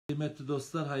Kıymetli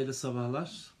dostlar, hayırlı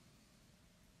sabahlar.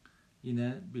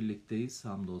 Yine birlikteyiz,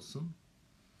 hamdolsun.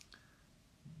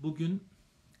 Bugün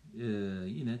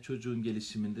yine çocuğun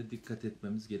gelişiminde dikkat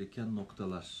etmemiz gereken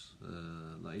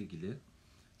noktalarla ilgili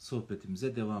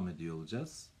sohbetimize devam ediyor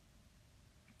olacağız.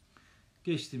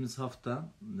 Geçtiğimiz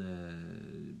hafta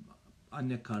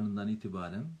anne karnından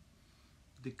itibaren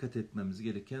dikkat etmemiz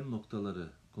gereken noktaları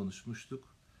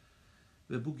konuşmuştuk.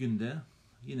 Ve bugün de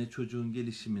yine çocuğun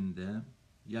gelişiminde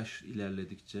yaş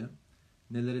ilerledikçe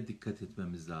nelere dikkat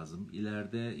etmemiz lazım?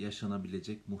 İleride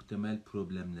yaşanabilecek muhtemel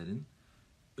problemlerin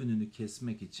önünü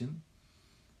kesmek için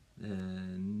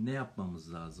ne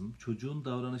yapmamız lazım? Çocuğun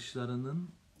davranışlarının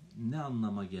ne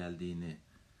anlama geldiğini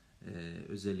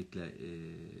özellikle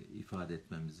ifade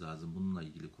etmemiz lazım. Bununla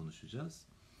ilgili konuşacağız.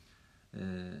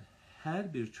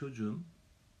 Her bir çocuğun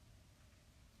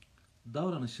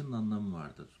davranışının anlamı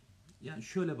vardır. Yani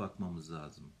şöyle bakmamız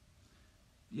lazım.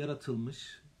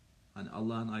 Yaratılmış, hani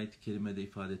Allah'ın ayet-i kerimede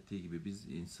ifade ettiği gibi biz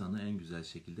insanı en güzel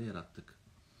şekilde yarattık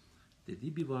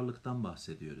dediği bir varlıktan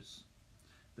bahsediyoruz.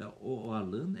 Ve o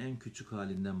varlığın en küçük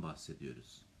halinden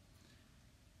bahsediyoruz.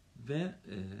 Ve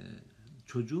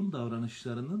çocuğun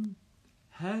davranışlarının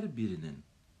her birinin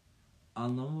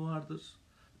anlamı vardır.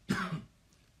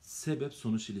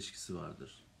 Sebep-sonuç ilişkisi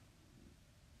vardır.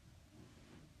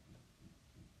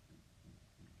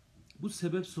 Bu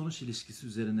sebep-sonuç ilişkisi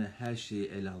üzerine her şeyi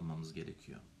ele almamız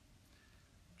gerekiyor.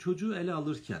 Çocuğu ele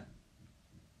alırken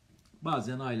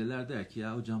bazen aileler der ki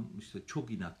ya hocam işte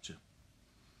çok inatçı.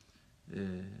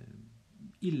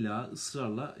 İlla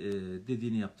ısrarla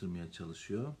dediğini yaptırmaya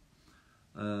çalışıyor.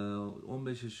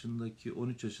 15 yaşındaki,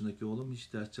 13 yaşındaki oğlum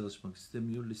hiç ders çalışmak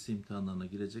istemiyor. Lise imtihanlarına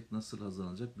girecek. Nasıl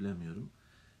hazırlanacak bilemiyorum.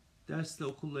 Dersle,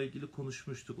 okulla ilgili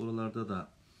konuşmuştuk. Oralarda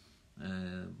da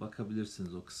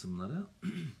bakabilirsiniz o kısımlara.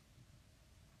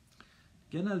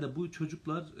 Genelde bu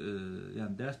çocuklar,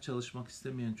 yani ders çalışmak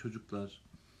istemeyen çocuklar,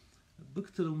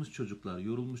 bıktırılmış çocuklar,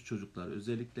 yorulmuş çocuklar,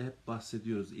 özellikle hep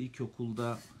bahsediyoruz.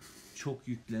 İlkokulda çok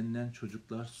yüklenilen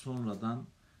çocuklar sonradan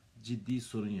ciddi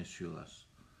sorun yaşıyorlar.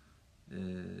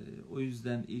 O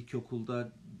yüzden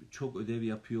ilkokulda çok ödev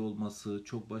yapıyor olması,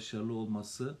 çok başarılı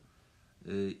olması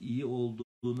iyi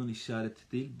olduğunun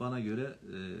işareti değil, bana göre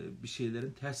bir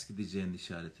şeylerin ters gideceğinin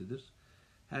işaretidir.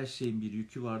 Her şeyin bir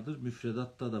yükü vardır.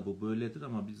 Müfredatta da bu böyledir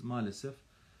ama biz maalesef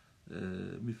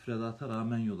müfredata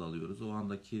rağmen yol alıyoruz. O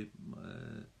andaki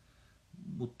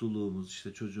mutluluğumuz,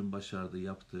 işte çocuğun başardığı,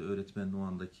 yaptığı, öğretmenin o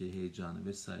andaki heyecanı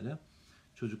vesaire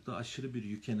çocukta aşırı bir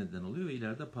yüke neden oluyor ve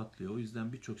ileride patlıyor. O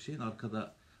yüzden birçok şeyin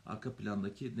arka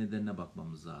plandaki nedenine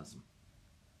bakmamız lazım.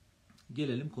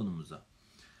 Gelelim konumuza.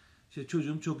 İşte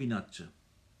çocuğum çok inatçı.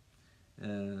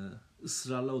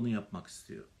 Israrla onu yapmak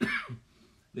istiyor.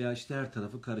 Veya işte her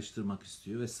tarafı karıştırmak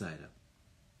istiyor vesaire.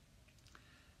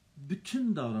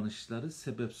 Bütün davranışları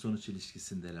sebep-sonuç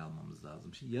ilişkisinde ele almamız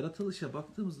lazım. Şimdi yaratılışa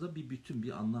baktığımızda bir bütün,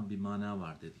 bir anlam, bir mana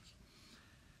var dedik.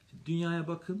 Şimdi dünyaya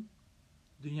bakın,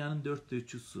 dünyanın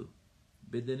 4/3'ü su.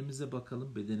 Bedenimize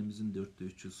bakalım, bedenimizin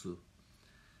 4/3'ü su.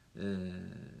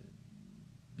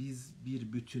 Biz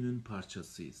bir bütünün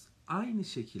parçasıyız. Aynı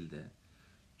şekilde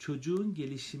çocuğun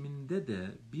gelişiminde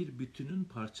de bir bütünün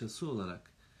parçası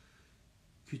olarak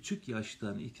küçük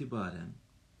yaştan itibaren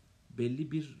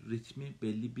belli bir ritmi,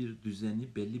 belli bir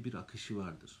düzeni, belli bir akışı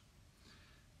vardır.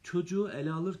 Çocuğu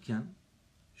ele alırken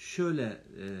şöyle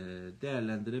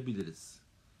değerlendirebiliriz.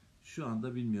 Şu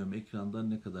anda bilmiyorum ekranda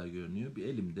ne kadar görünüyor. Bir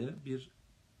elimde bir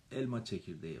elma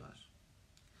çekirdeği var.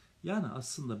 Yani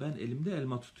aslında ben elimde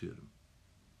elma tutuyorum.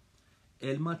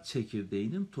 Elma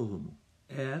çekirdeğinin tohumu.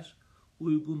 Eğer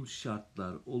uygun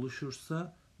şartlar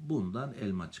oluşursa bundan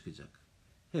elma çıkacak.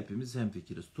 Hepimiz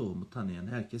hemfikiriz. Tohumu tanıyan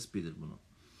herkes bilir bunu.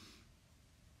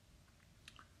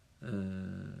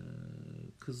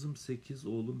 Kızım 8,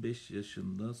 oğlum 5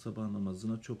 yaşında. Sabah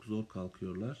namazına çok zor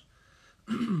kalkıyorlar.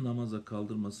 Namaza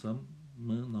kaldırmasam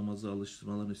mı namaza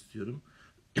alıştırmalarını istiyorum.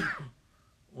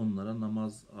 Onlara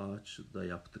namaz ağaç da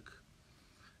yaptık.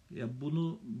 Ya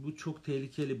bu çok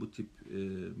tehlikeli, bu tip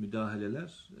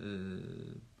müdahaleler.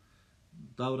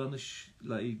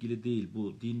 Davranışla ilgili değil.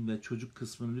 Bu din ve çocuk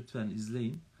kısmını lütfen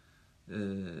izleyin.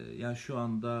 Yani şu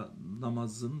anda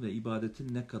namazın ve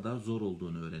ibadetin ne kadar zor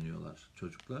olduğunu öğreniyorlar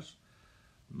çocuklar.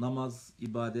 Namaz,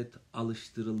 ibadet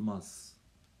alıştırılmaz.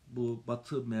 Bu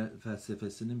Batı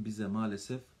felsefesinin bize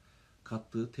maalesef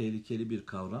kattığı tehlikeli bir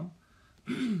kavram.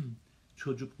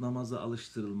 Çocuk namaza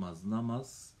alıştırılmaz.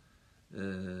 Namaz,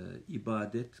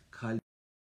 ibadet, kalp.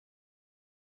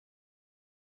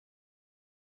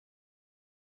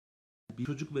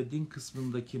 Çocuk ve din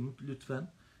kısmındaki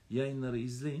lütfen yayınları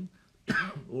izleyin.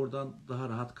 Oradan daha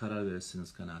rahat karar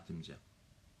verirsiniz kanaatimce.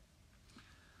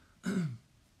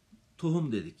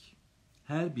 tohum dedik.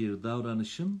 Her bir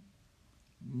davranışın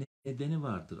nedeni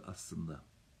vardır aslında.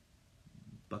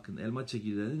 Bakın elma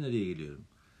çekirdeğine nereye geliyorum?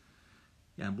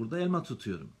 Yani burada elma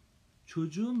tutuyorum.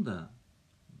 Çocuğun da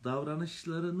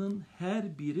davranışlarının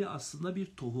her biri aslında bir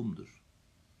tohumdur.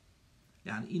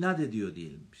 Yani inat ediyor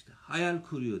diyelim, işte hayal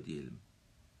kuruyor diyelim.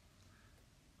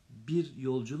 Bir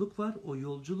yolculuk var, o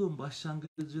yolculuğun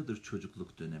başlangıcıdır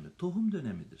çocukluk dönemi, tohum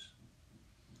dönemidir.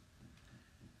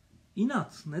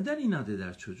 İnat, neden inat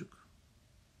eder çocuk?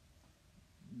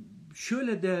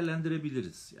 Şöyle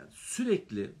değerlendirebiliriz. Yani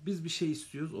sürekli biz bir şey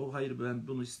istiyoruz, o hayır ben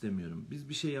bunu istemiyorum. Biz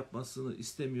bir şey yapmasını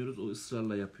istemiyoruz, o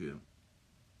ısrarla yapıyor.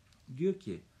 Diyor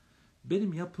ki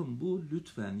benim yapım bu,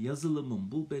 lütfen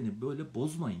yazılımım bu, beni böyle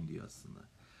bozmayın diyor aslında.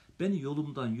 Beni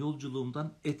yolumdan,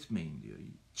 yolculuğumdan etmeyin diyor,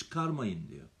 çıkarmayın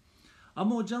diyor.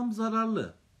 Ama hocam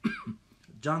zararlı.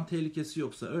 Can tehlikesi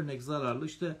yoksa, örnek zararlı,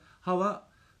 işte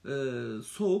hava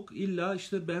soğuk, illa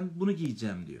işte ben bunu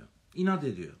giyeceğim diyor. İnat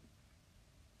ediyor.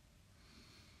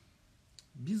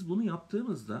 Biz bunu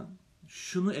yaptığımızda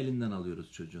şunu elinden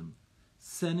alıyoruz çocuğun.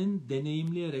 Senin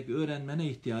deneyimleyerek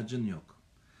öğrenmene ihtiyacın yok.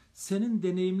 Senin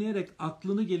deneyimleyerek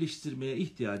aklını geliştirmeye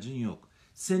ihtiyacın yok.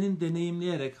 Senin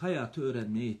deneyimleyerek hayatı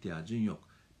öğrenmeye ihtiyacın yok.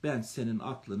 Ben senin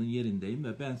aklının yerindeyim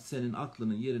ve ben senin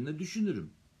aklının yerine düşünürüm.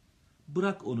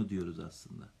 Bırak onu diyoruz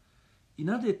aslında.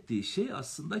 İnat ettiği şey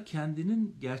aslında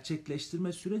kendinin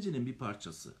gerçekleştirme sürecinin bir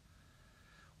parçası.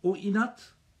 O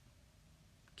inat,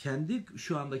 kendi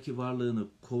şu andaki varlığını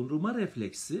koruma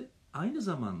refleksi aynı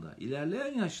zamanda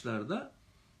ilerleyen yaşlarda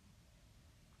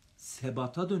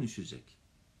sebata dönüşecek.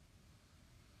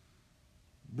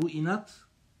 Bu inat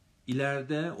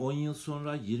ileride 10 yıl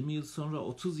sonra, 20 yıl sonra,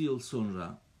 30 yıl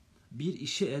sonra bir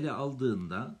işi ele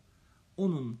aldığında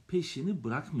onun peşini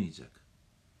bırakmayacak.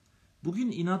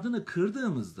 Bugün inadını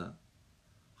kırdığımızda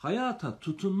hayata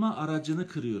tutunma aracını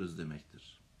kırıyoruz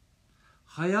demektir.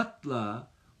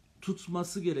 Hayatla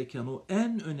tutması gereken o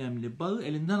en önemli bağı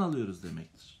elinden alıyoruz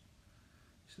demektir.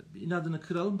 İşte inadını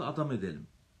kıralım da adam edelim.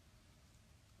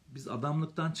 Biz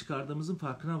adamlıktan çıkardığımızın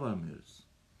farkına varmıyoruz.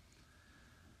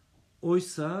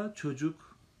 Oysa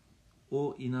çocuk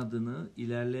o inadını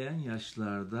ilerleyen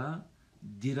yaşlarda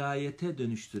dirayete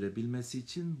dönüştürebilmesi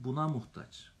için buna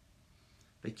muhtaç.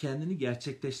 Ve kendini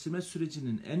gerçekleştirme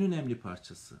sürecinin en önemli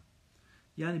parçası.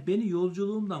 Yani beni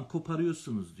yolculuğumdan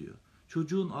koparıyorsunuz diyor.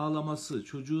 Çocuğun ağlaması,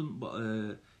 çocuğun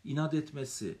inat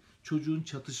etmesi, çocuğun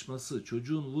çatışması,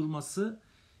 çocuğun vurması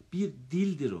bir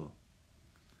dildir o.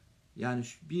 Yani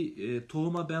bir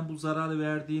tohuma ben bu zararı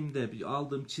verdiğimde bir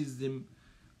aldım, çizdim,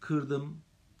 kırdım.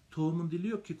 Tohumun dili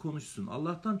yok ki konuşsun.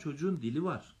 Allah'tan çocuğun dili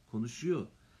var, konuşuyor.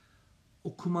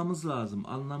 Okumamız lazım,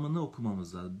 anlamını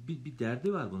okumamız lazım. Bir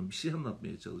derdi var bunun, bir şey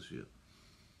anlatmaya çalışıyor.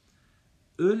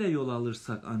 Öyle yol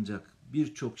alırsak ancak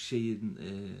birçok şeyin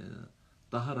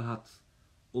daha rahat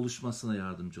oluşmasına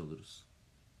yardımcı oluruz.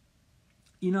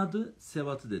 İnadı,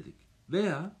 sevatı dedik.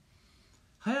 Veya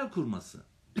hayal kurması.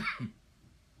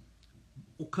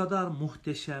 O kadar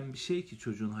muhteşem bir şey ki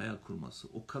çocuğun hayal kurması.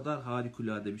 O kadar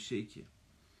harikulade bir şey ki.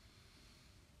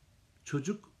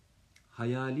 Çocuk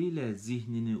hayaliyle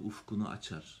zihnini, ufkunu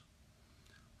açar.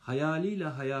 Hayaliyle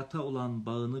hayata olan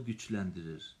bağını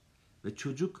güçlendirir. Ve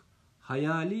çocuk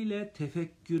hayaliyle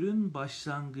tefekkürün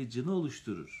başlangıcını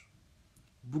oluşturur.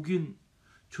 Bugün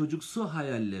çocuksu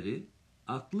hayalleri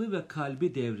aklı ve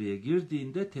kalbi devreye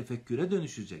girdiğinde tefekküre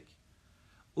dönüşecek.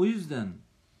 O yüzden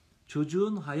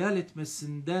çocuğun hayal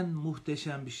etmesinden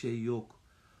muhteşem bir şey yok.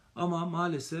 Ama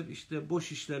maalesef işte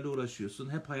boş işlerle uğraşıyorsun,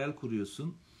 hep hayal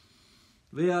kuruyorsun.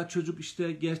 Veya çocuk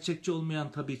işte gerçekçi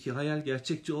olmayan, tabii ki hayal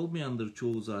gerçekçi olmayandır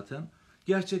çoğu zaten.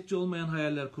 Gerçekçi olmayan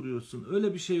hayaller kuruyorsun.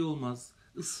 Öyle bir şey olmaz.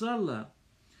 Israrla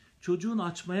çocuğun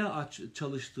açmaya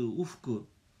çalıştığı ufku,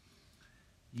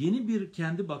 yeni bir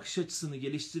kendi bakış açısını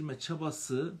geliştirme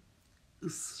çabası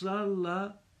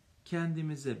ısrarla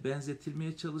kendimize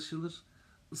benzetilmeye çalışılır.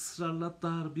 Israrla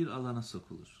dar bir alana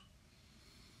sokulur.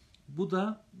 Bu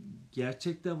da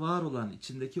gerçekte var olan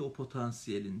içindeki o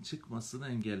potansiyelin çıkmasını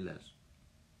engeller.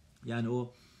 Yani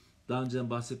o daha önceden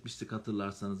bahsetmiştik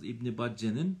hatırlarsanız, İbn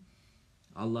Bacce'nin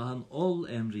Allah'ın ol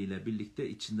emriyle birlikte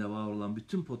içinde var olan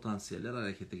bütün potansiyeller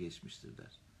harekete geçmiştir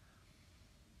der.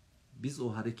 Biz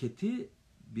o hareketi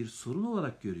bir sorun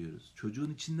olarak görüyoruz.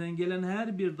 Çocuğun içinden gelen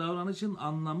her bir davranışın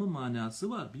anlamı, manası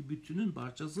var. Bir bütünün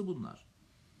parçası bunlar.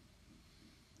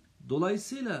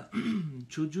 Dolayısıyla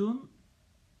çocuğun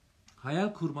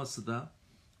hayal kurması da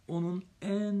onun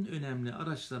en önemli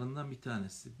araçlarından bir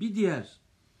tanesi. Bir diğer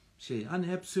şey, hani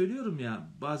hep söylüyorum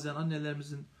ya, bazen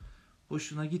annelerimizin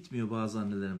hoşuna gitmiyor, bazı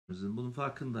annelerimizin. Bunun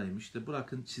farkındayım. İşte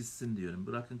bırakın çizsin diyorum,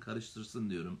 bırakın karıştırsın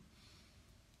diyorum.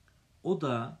 O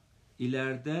da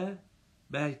ileride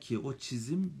belki o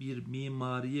çizim bir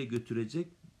mimariye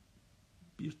götürecek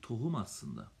bir tohum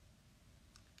aslında.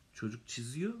 Çocuk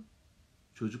çiziyor,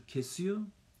 çocuk kesiyor,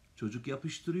 çocuk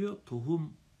yapıştırıyor,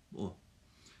 tohum o.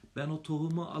 Ben o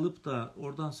tohumu alıp da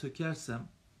oradan sökersem,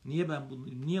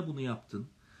 niye bunu yaptın?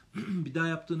 Bir daha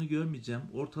yaptığını görmeyeceğim.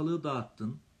 Ortalığı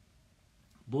dağıttın,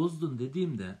 bozdun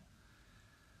dediğimde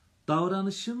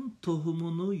davranışın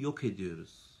tohumunu yok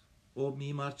ediyoruz. O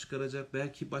mimar çıkaracak,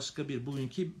 belki başka bir,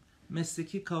 bugünkü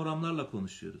mesleki kavramlarla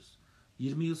konuşuyoruz.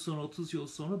 20 yıl sonra, 30 yıl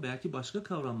sonra belki başka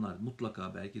kavramlar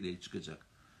mutlaka belki de çıkacak.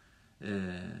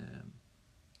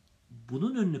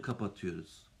 Bunun önünü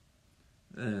kapatıyoruz.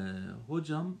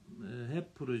 Hocam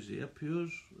hep proje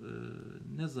yapıyor,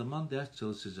 ne zaman ders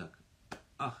çalışacak?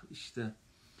 Ah işte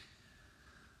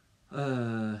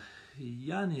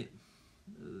yani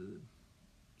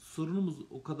sorunumuz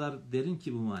o kadar derin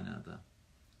ki bu manada.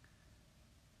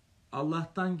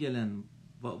 Allah'tan gelen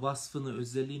vasfını,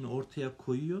 özelliğini ortaya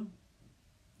koyuyor.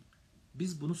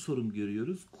 Biz bunu sorun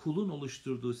görüyoruz. Kulun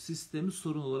oluşturduğu sistemi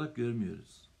sorun olarak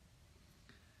görmüyoruz.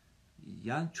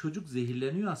 Yani çocuk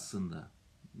zehirleniyor aslında.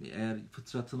 Eğer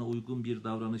fıtratına uygun bir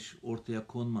davranış ortaya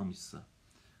konmamışsa,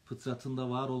 fıtratında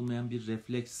var olmayan bir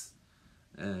refleks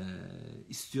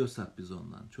istiyorsak biz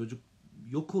ondan. Çocuk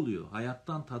yok oluyor.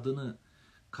 Hayattan tadını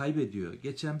kaybediyor.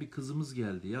 Geçen bir kızımız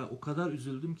geldi ya. O kadar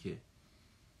üzüldüm ki.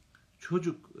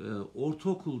 Çocuk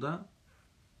ortaokulda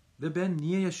ve ben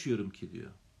niye yaşıyorum ki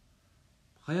diyor.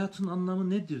 Hayatın anlamı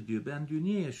nedir diyor. Ben diyor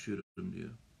niye yaşıyorum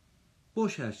diyor.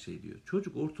 Boş her şey diyor.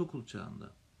 Çocuk ortaokul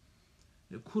çağında.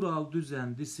 Kural,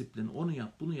 düzen, disiplin, onu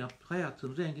yap, bunu yap.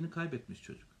 Hayatın rengini kaybetmiş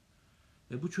çocuk.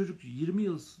 Bu çocuk 20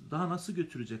 yıl daha nasıl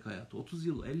götürecek hayatı? 30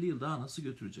 yıl, 50 yıl daha nasıl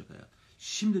götürecek hayat?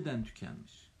 Şimdiden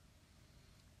tükenmiş.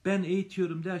 Ben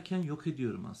eğitiyorum derken yok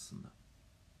ediyorum aslında.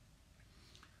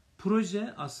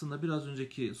 Proje aslında biraz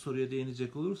önceki soruya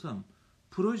değinecek olursam,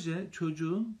 proje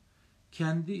çocuğun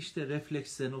kendi işte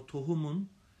reflekslerini, o tohumun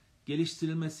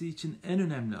geliştirilmesi için en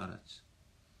önemli araç.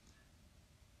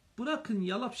 Bırakın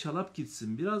yalap şalap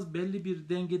gitsin. Biraz belli bir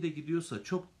dengede gidiyorsa,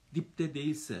 çok dipte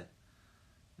değilse,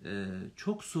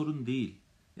 çok sorun değil.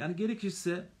 Yani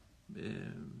gerekirse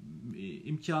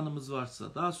imkanımız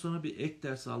varsa daha sonra bir ek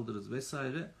ders aldırırız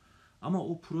vesaire. Ama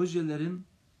o projelerin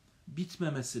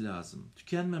bitmemesi lazım,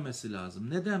 tükenmemesi lazım.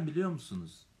 Neden biliyor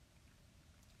musunuz?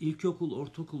 İlkokul,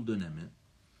 ortaokul dönemi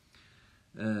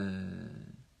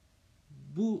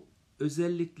bu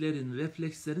özelliklerin,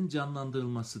 reflekslerin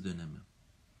canlandırılması dönemi.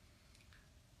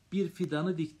 Bir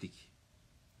fidanı diktik.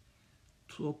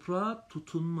 Toprağa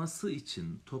tutunması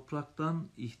için, topraktan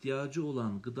ihtiyacı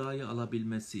olan gıdayı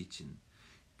alabilmesi için,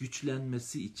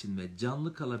 güçlenmesi için ve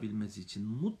canlı kalabilmesi için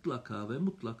mutlaka ve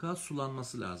mutlaka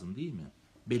sulanması lazım değil mi?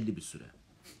 Belli bir süre.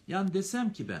 Yani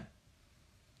desem ki ben,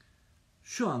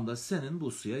 şu anda senin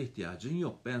bu suya ihtiyacın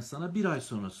yok. Ben sana 1 ay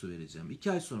sonra su vereceğim,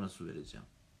 2 ay sonra su vereceğim.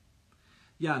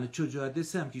 Yani çocuğa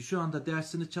desem ki şu anda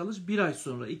dersini çalış, 1 ay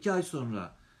sonra, 2 ay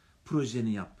sonra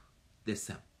projeni yap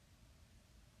desem.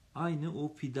 Aynı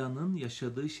o fidanın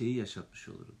yaşadığı şeyi yaşatmış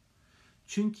olurum.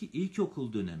 Çünkü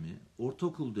ilkokul dönemi,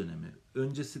 ortaokul dönemi,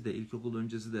 öncesi de, ilkokul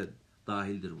öncesi de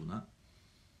dahildir buna.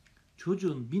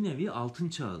 Çocuğun bir nevi altın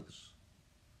çağıdır.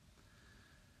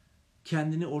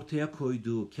 Kendini ortaya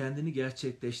koyduğu, kendini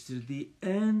gerçekleştirdiği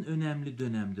en önemli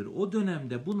dönemdir. O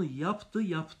dönemde bunu yaptı,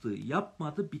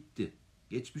 yapmadı, bitti.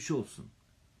 Geçmiş olsun.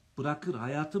 Bırakır,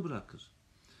 hayatı bırakır.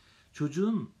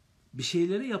 Çocuğun bir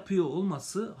şeyleri yapıyor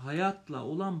olması hayatla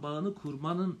olan bağını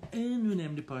kurmanın en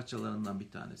önemli parçalarından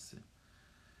bir tanesi.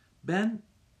 Ben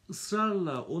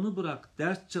ısrarla onu bırak,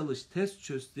 ders çalış, test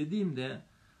çöz dediğimde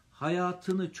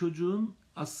hayatını çocuğun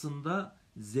aslında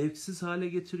zevksiz hale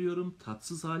getiriyorum,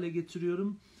 tatsız hale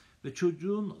getiriyorum ve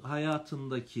çocuğun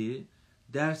hayatındaki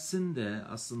dersin de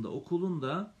aslında okulun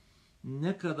da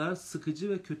ne kadar sıkıcı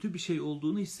ve kötü bir şey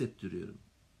olduğunu hissettiriyorum.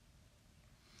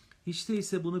 Hiç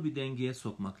değilse bunu bir dengeye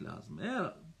sokmak lazım.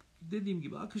 Eğer dediğim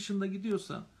gibi akışında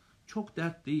gidiyorsa çok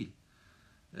dert değil.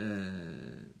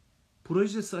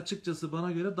 Projesi açıkçası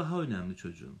bana göre daha önemli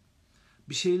çocuğun.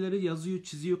 Bir şeyleri yazıyor,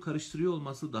 çiziyor, karıştırıyor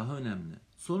olması daha önemli.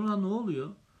 Sonra ne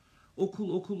oluyor?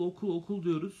 Okul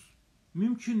diyoruz.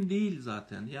 Mümkün değil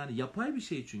zaten. Yani yapay bir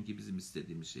şey çünkü bizim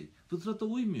istediğimiz şey. Fıtrata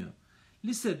uymuyor.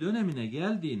 Lise dönemine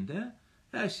geldiğinde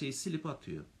her şeyi silip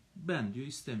atıyor. Ben diyor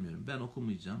istemiyorum, ben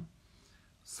okumayacağım.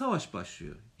 Savaş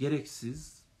başlıyor.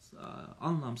 Gereksiz,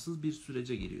 anlamsız bir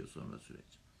sürece giriyor sonra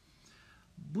süreç.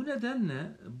 Bu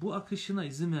nedenle bu akışına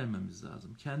izin vermemiz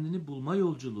lazım. Kendini bulma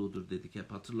yolculuğudur dedik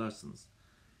hep, hatırlarsınız.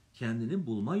 Kendini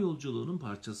bulma yolculuğunun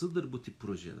parçasıdır bu tip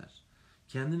projeler.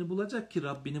 Kendini bulacak ki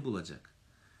Rabbini bulacak.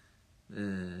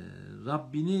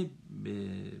 Rabbini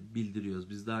bildiriyoruz.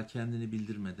 Biz daha kendini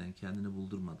bildirmeden, kendini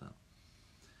buldurmadan.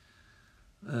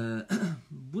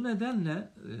 Bu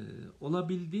nedenle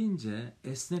olabildiğince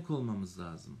esnek olmamız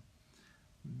lazım.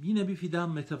 Yine bir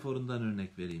fidan metaforundan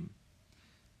örnek vereyim.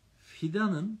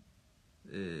 Fidanın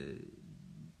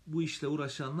bu işle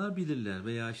uğraşanlar bilirler.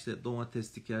 Veya işte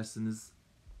domates dikersiniz,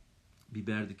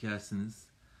 biber dikersiniz.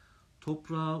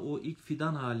 Toprağı o ilk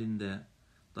fidan halinde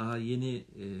daha yeni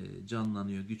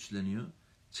canlanıyor, güçleniyor.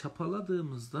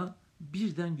 Çapaladığımızda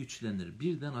birden güçlenir,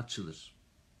 birden açılır.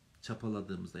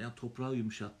 Çapaladığımızda, yani toprağı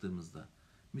yumuşattığımızda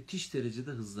müthiş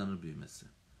derecede hızlanır büyümesi.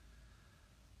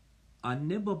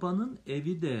 Anne babanın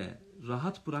evi de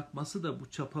rahat bırakması da bu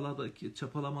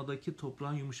çapalamadaki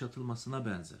toprağın yumuşatılmasına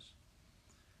benzer.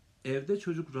 Evde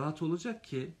çocuk rahat olacak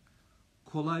ki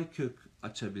kolay kök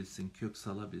açabilsin, kök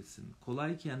salabilsin,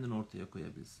 kolay kendini ortaya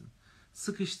koyabilsin.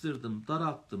 Sıkıştırdım,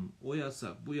 daralttım, o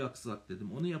yasak, bu yasak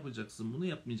dedim, onu yapacaksın, bunu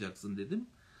yapmayacaksın dedim.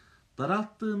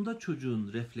 Daralttığımda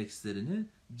çocuğun reflekslerini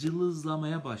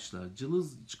cılızlamaya başlar,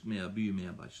 cılız çıkmaya,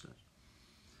 büyümeye başlar.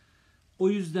 O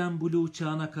yüzden buluğ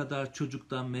çağına kadar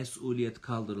çocuktan mesuliyet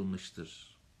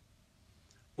kaldırılmıştır.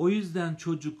 O yüzden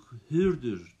çocuk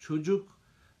hürdür, çocuk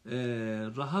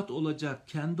rahat olacak,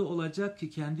 kendi olacak ki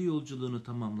kendi yolculuğunu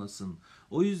tamamlasın.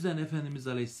 O yüzden Efendimiz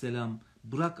Aleyhisselam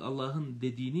bırak Allah'ın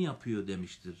dediğini yapıyor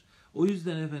demiştir. O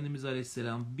yüzden Efendimiz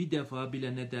Aleyhisselam bir defa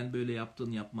bile neden böyle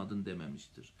yaptın yapmadın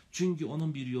dememiştir. Çünkü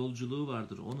onun bir yolculuğu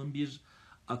vardır, onun bir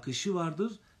akışı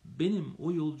vardır. Benim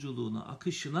o yolculuğuna,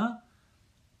 akışına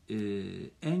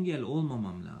engel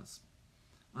olmamam lazım.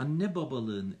 Anne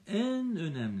babalığın en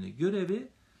önemli görevi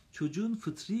çocuğun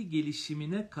fıtri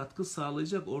gelişimine katkı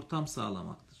sağlayacak ortam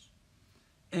sağlamaktır.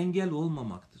 Engel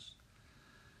olmamaktır.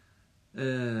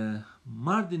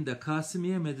 Mardin'de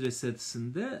Kasimiye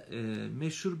Medresesi'nde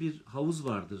meşhur bir havuz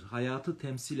vardır. Hayatı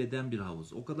temsil eden bir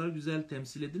havuz. O kadar güzel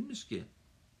temsil edilmiş ki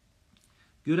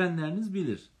görenleriniz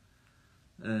bilir.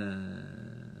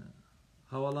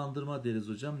 Havalandırma deriz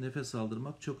hocam. Nefes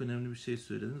aldırmak çok önemli bir şey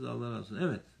söylediniz. Allah razı olsun.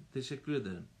 Evet, teşekkür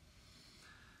ederim.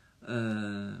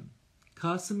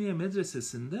 Kasimiye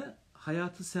Medresesi'nde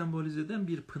hayatı sembolize eden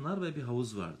bir pınar ve bir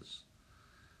havuz vardır.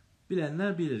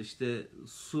 Bilenler bilir, işte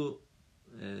su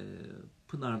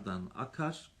pınardan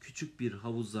akar, küçük bir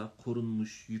havuza,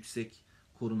 korunmuş, yüksek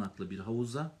korunaklı bir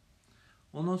havuza.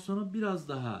 Ondan sonra biraz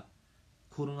daha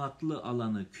korunaklı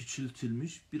alanı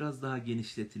küçültülmüş, biraz daha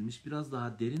genişletilmiş, biraz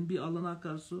daha derin bir alana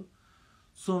akar su.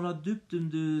 Sonra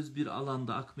düpdüz bir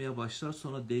alanda akmaya başlar,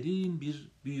 sonra derin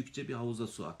büyükçe bir havuza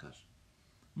su akar.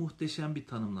 Muhteşem bir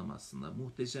tanımlama aslında,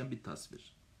 muhteşem bir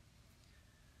tasvir.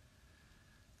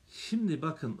 Şimdi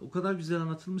bakın, o kadar güzel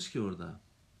anlatılmış ki orada.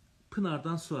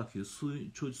 Pınardan su akıyor.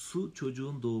 Su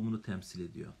çocuğun doğumunu temsil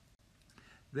ediyor.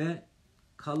 Ve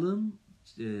kalın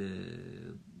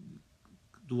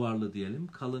duvarlı diyelim,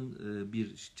 kalın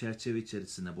bir çerçeve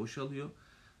içerisine boşalıyor.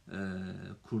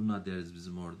 Kurna deriz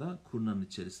bizim orada. Kurnanın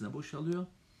içerisine boşalıyor.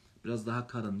 Biraz daha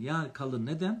kalın. Yani kalın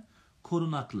neden?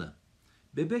 Korunaklı.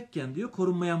 Bebekken diyor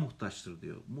korunmaya muhtaçtır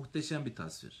diyor. Muhteşem bir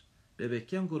tasvir.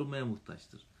 Bebekken korunmaya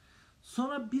muhtaçtır.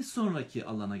 Sonra bir sonraki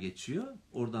alana geçiyor.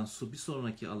 Oradan su bir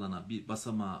sonraki alana, bir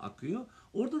basamağa akıyor.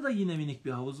 Orada da yine minik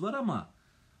bir havuz var ama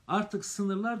artık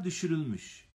sınırlar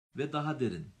düşürülmüş ve daha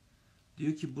derin.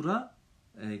 Diyor ki bura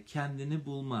kendini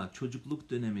bulma, çocukluk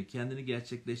dönemi, kendini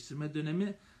gerçekleştirme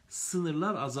dönemi,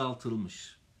 sınırlar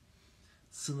azaltılmış.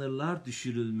 Sınırlar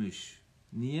düşürülmüş.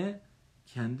 Niye?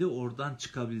 Kendi oradan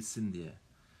çıkabilsin diye.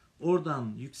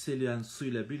 Oradan yükselen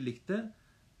suyla birlikte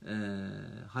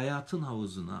hayatın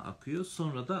havuzuna akıyor.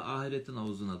 Sonra da ahiretin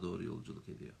havuzuna doğru yolculuk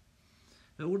ediyor.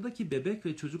 Ve oradaki bebek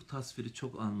ve çocuk tasviri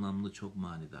çok anlamlı, çok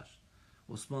manidar.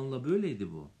 Osmanlı'da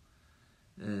böyleydi bu.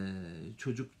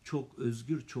 Çocuk çok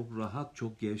özgür, çok rahat,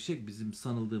 çok gevşek, bizim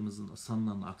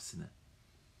sanılanın aksine.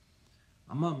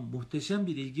 Ama muhteşem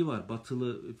bir ilgi var.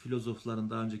 Batılı filozofların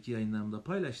daha önceki yayınlarımda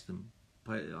paylaştım.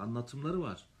 Anlatımları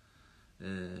var.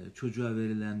 Çocuğa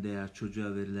verilen değer,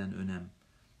 çocuğa verilen önem.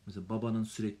 Mesela babanın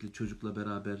sürekli çocukla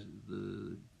beraber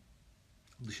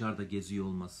dışarıda geziyor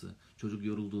olması. Çocuk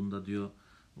yorulduğunda diyor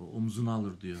omzuna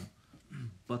alır diyor.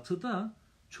 Batı'da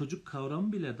çocuk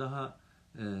kavramı bile daha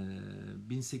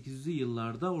 1800'lü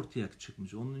yıllarda ortaya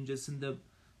çıkmış. Onun öncesinde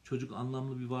çocuk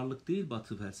anlamlı bir varlık değil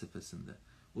Batı felsefesinde.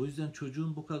 O yüzden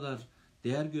çocuğun bu kadar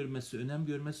değer görmesi, önem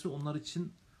görmesi onlar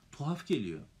için tuhaf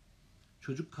geliyor.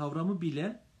 Çocuk kavramı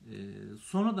bile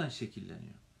sonradan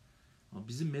şekilleniyor. Ama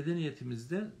bizim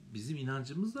medeniyetimizde, bizim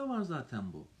inancımızda var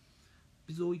zaten bu.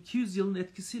 Biz o 200 yılın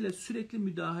etkisiyle sürekli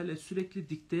müdahale, sürekli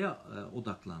dikteye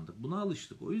odaklandık. Buna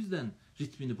alıştık. O yüzden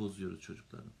ritmini bozuyoruz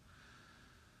çocukların.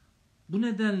 Bu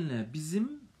nedenle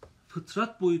bizim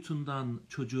fıtrat boyutundan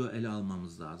çocuğu ele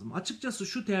almamız lazım. Açıkçası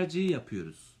şu tercihi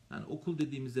yapıyoruz. Yani okul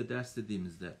dediğimizde, ders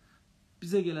dediğimizde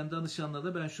bize gelen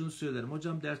danışanlarda ben şunu söylerim.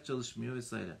 Hocam ders çalışmıyor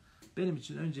vesaire. Benim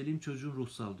için önceliğim çocuğun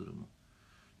ruhsal durumu.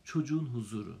 Çocuğun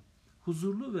huzuru.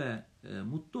 Huzurlu ve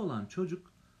mutlu olan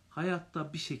çocuk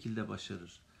hayatta bir şekilde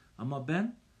başarır. Ama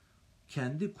ben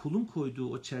kendi kulun koyduğu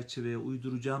o çerçeveye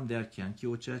uyduracağım derken ki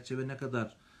o çerçeve ne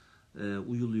kadar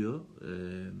uyuluyor,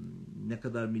 ne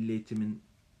kadar milli eğitimin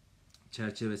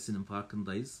çerçevesinin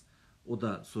farkındayız. O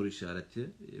da soru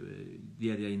işareti.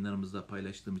 Diğer yayınlarımızda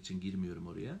paylaştığım için girmiyorum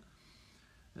oraya.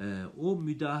 O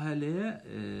müdahaleye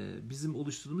bizim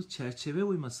oluşturduğumuz çerçeve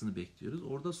uymasını bekliyoruz.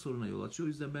 Orada soruna yol açıyor. O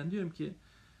yüzden ben diyorum ki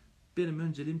benim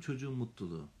önceliğim çocuğun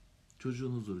mutluluğu.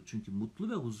 Çocuğun huzuru. Çünkü mutlu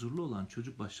ve huzurlu olan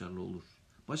çocuk başarılı olur.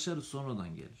 Başarı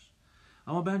sonradan gelir.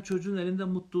 Ama ben çocuğun elinden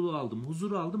mutluluğu aldım,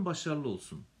 huzuru aldım, başarılı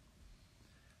olsun.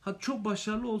 Ha çok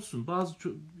başarılı olsun. Bazı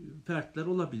fertler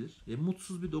olabilir.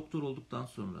 Mutsuz bir doktor olduktan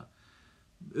sonra,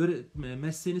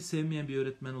 mesleğini sevmeyen bir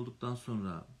öğretmen olduktan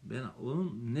sonra ben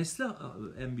onun nesle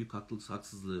en büyük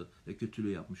haksızlığı ve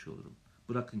kötülüğü yapmış olurum.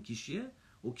 Bırakın kişiye,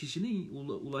 o kişinin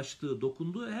ulaştığı,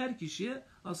 dokunduğu her kişiye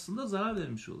aslında zarar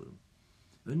vermiş olurum.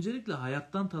 Öncelikle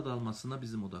hayattan tad almasına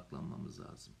bizim odaklanmamız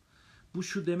lazım. Bu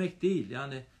şu demek değil.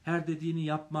 Yani her dediğini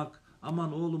yapmak,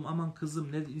 aman oğlum, aman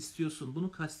kızım ne istiyorsun?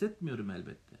 Bunu kastetmiyorum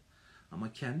elbette.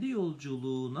 Ama kendi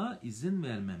yolculuğuna izin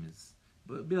vermemiz.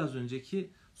 Biraz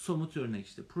önceki somut örnek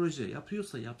işte. Proje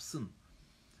yapıyorsa yapsın.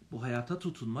 Bu hayata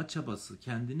tutunma çabası,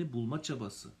 kendini bulma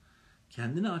çabası.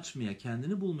 Kendini açmaya,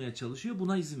 kendini bulmaya çalışıyor.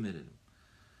 Buna izin verelim.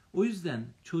 O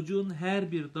yüzden çocuğun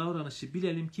her bir davranışı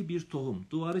bilelim ki bir tohum.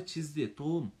 Duvarı çizdi,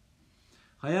 tohum.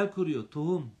 Hayal kuruyor,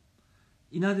 tohum.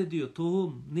 İnat ediyor,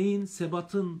 tohum. Neyin?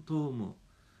 Sebatın tohumu.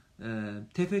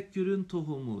 Tefekkürün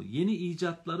tohumu. Yeni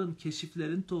icatların,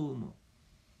 keşiflerin tohumu.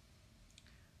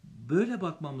 Böyle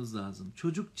bakmamız lazım.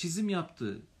 Çocuk çizim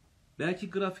yaptı. Belki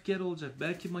grafiker olacak.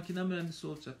 Belki makine mühendisi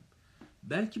olacak.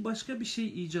 Belki başka bir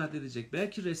şey icat edecek.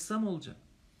 Belki ressam olacak.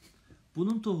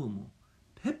 Bunun tohumu.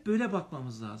 Hep böyle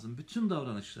bakmamız lazım. Bütün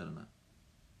davranışlarına.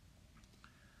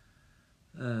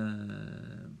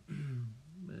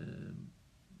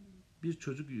 Bir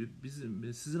çocuk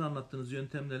sizin anlattığınız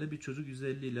yöntemlerle bir çocuk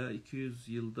 150 ila 200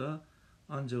 yılda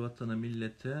anca vatana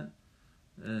millete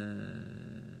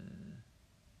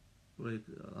burayı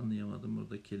anlayamadım,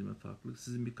 orada kelime farklı.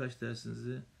 Sizin birkaç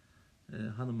dersinizi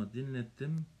hanıma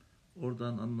dinlettim.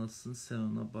 Oradan anlatsın, sen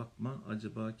ona bakma.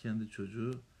 Acaba kendi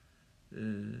çocuğu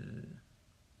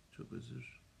çok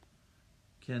özür.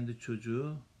 Kendi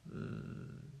çocuğu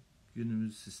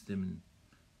günümüz sistemin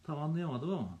tam anlayamadım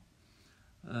ama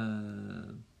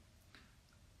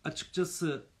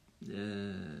açıkçası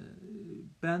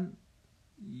ben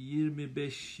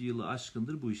 25 yılı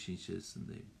aşkındır bu işin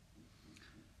içerisindeyim.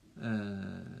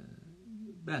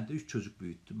 Ben de 3 çocuk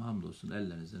büyüttüm. Hamdolsun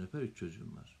ellerinizden öper 3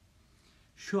 çocuğum var.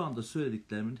 Şu anda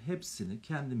söylediklerimin hepsini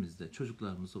kendimizde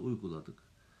çocuklarımıza uyguladık.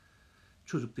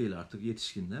 Çocuk değil artık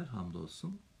yetişkinler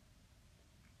hamdolsun.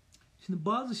 Şimdi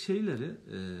bazı şeyleri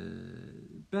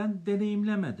ben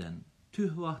deneyimlemeden,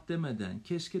 tüh vah demeden,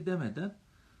 keşke demeden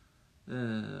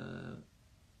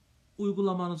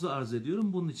uygulamanızı arz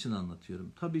ediyorum. Bunun için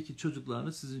anlatıyorum. Tabii ki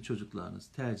çocuklarınız sizin çocuklarınız.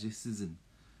 Tercih sizin.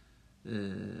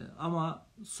 Ama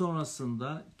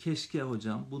sonrasında keşke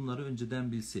hocam bunları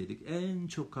önceden bilseydik. En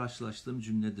çok karşılaştığım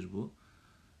cümledir bu.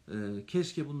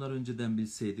 Keşke bunları önceden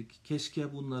bilseydik.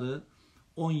 Keşke bunları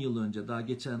 10 yıl önce, daha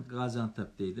geçen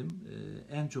Gaziantep'teydim.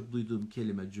 En çok duyduğum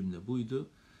cümle buydu.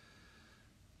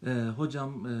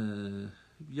 Hocam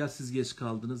ya siz geç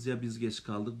kaldınız ya biz geç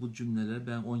kaldık. Bu cümleleri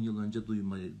ben 10 yıl önce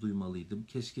duymalıydım.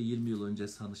 Keşke 20 yıl önce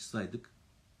tanışsaydık.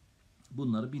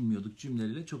 Bunları bilmiyorduk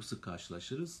cümleleriyle çok sık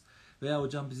karşılaşırız. Veya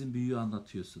hocam bizim büyüyü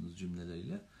anlatıyorsunuz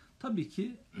cümleleriyle. Tabii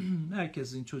ki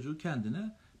herkesin çocuğu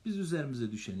kendine, biz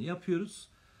üzerimize düşeni yapıyoruz.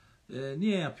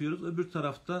 Niye yapıyoruz? Öbür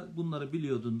tarafta bunları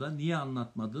biliyordun da niye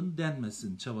anlatmadın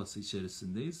denmesin çabası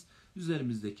içerisindeyiz.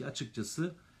 Üzerimizdeki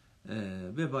açıkçası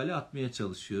vebali atmaya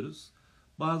çalışıyoruz.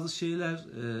 Bazı şeyler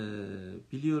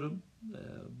biliyorum,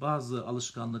 bazı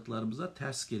alışkanlıklarımıza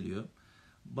ters geliyor.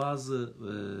 Bazı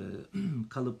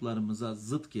kalıplarımıza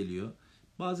zıt geliyor.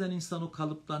 Bazen insan o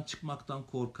kalıptan çıkmaktan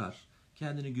korkar.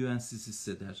 Kendini güvensiz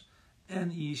hisseder. En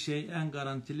iyi şey, en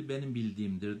garantili benim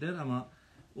bildiğimdir der ama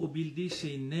o bildiği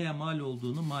şeyin neye mal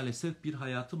olduğunu maalesef bir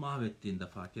hayatı mahvettiğinde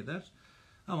fark eder.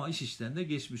 Ama iş işten de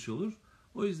geçmiş olur.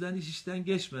 O yüzden iş işten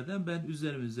geçmeden ben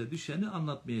üzerimize düşeni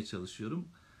anlatmaya çalışıyorum.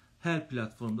 Her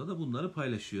platformda da bunları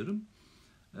paylaşıyorum.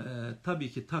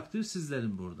 Tabii ki takdir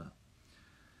sizlerin burada.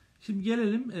 Şimdi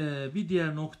gelelim bir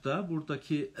diğer nokta.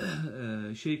 Buradaki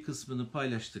şey kısmını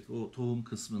paylaştık, o tohum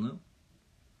kısmını.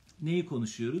 Neyi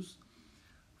konuşuyoruz?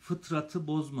 Fıtratı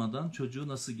bozmadan çocuğu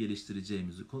nasıl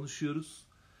geliştireceğimizi konuşuyoruz.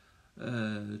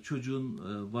 Çocuğun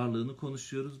varlığını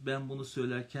konuşuyoruz. Ben bunu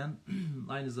söylerken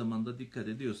aynı zamanda dikkat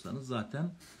ediyorsanız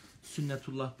zaten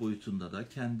sünnetullah boyutunda da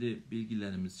kendi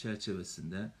bilgilerimiz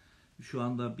çerçevesinde şu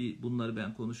anda bunları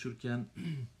ben konuşurken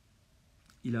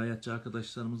ilahiyatçı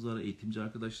arkadaşlarımız var, eğitimci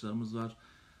arkadaşlarımız var.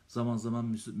 Zaman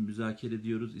zaman müzakere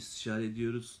ediyoruz, istişare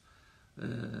ediyoruz.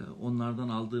 Onlardan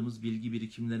aldığımız bilgi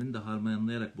birikimlerini de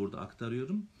harmanlayarak burada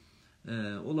aktarıyorum.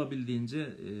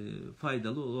 Olabildiğince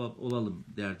faydalı olalım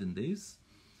derdindeyiz.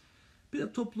 Bir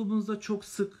de toplumumuzda çok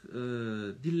sık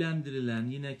dillendirilen,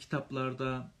 yine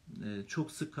kitaplarda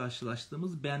çok sık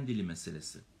karşılaştığımız ben dili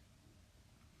meselesi.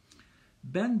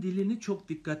 Ben dilini çok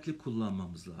dikkatli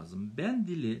kullanmamız lazım. Ben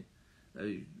dili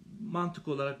mantık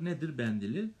olarak nedir ben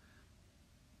dili?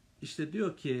 İşte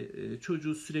diyor ki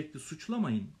çocuğu sürekli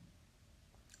suçlamayın.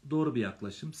 Doğru bir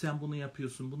yaklaşım. Sen bunu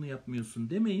yapıyorsun, bunu yapmıyorsun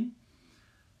demeyin.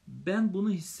 Ben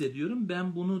bunu hissediyorum,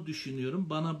 ben bunu düşünüyorum,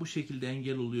 bana bu şekilde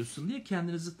engel oluyorsun diye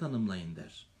kendinizi tanımlayın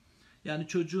der. Yani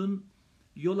çocuğun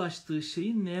yol açtığı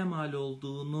şeyin neye mal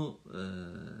olduğunu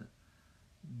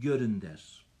görün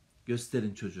der.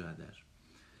 Gösterin çocuğa der.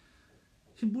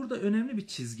 Şimdi burada önemli bir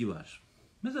çizgi var.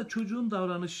 Mesela çocuğun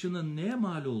davranışının neye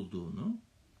mal olduğunu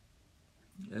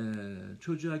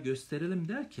çocuğa gösterelim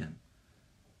derken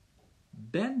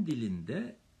ben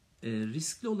dilinde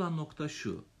riskli olan nokta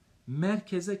şu.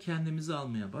 Merkeze kendimizi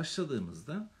almaya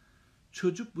başladığımızda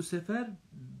çocuk bu sefer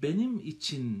benim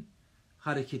için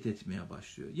hareket etmeye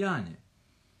başlıyor. Yani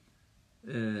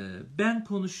ben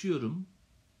konuşuyorum,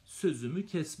 sözümü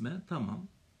kesme, tamam.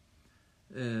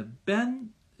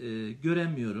 Ben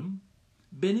göremiyorum,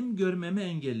 benim görmemi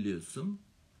engelliyorsun,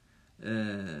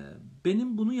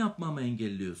 benim bunu yapmamı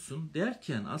engelliyorsun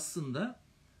derken aslında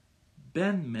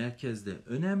ben merkezde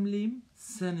önemliyim,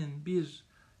 senin bir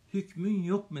hükmün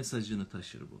yok mesajını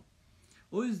taşır bu.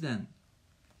 O yüzden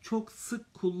çok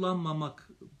sık kullanmamak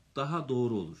daha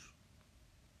doğru olur.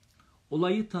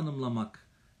 Olayı tanımlamak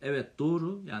evet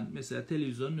doğru. Yani mesela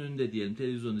televizyonun önünde diyelim.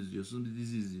 Televizyon izliyorsunuz, bir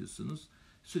dizi izliyorsunuz.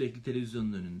 Sürekli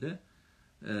televizyonun önünde.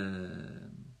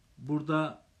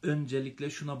 Burada öncelikle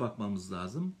şuna bakmamız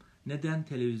lazım. Neden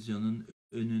televizyonun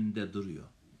önünde duruyor?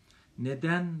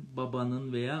 Neden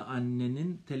babanın veya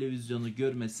annenin televizyonu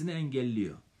görmesini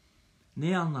engelliyor?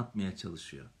 Neyi anlatmaya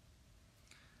çalışıyor?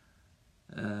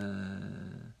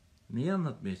 Neyi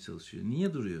anlatmaya çalışıyor?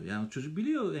 Niye duruyor? Yani çocuk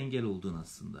biliyor engel olduğunu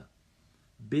aslında.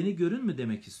 Beni görün mü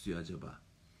demek istiyor acaba?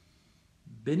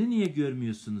 Beni niye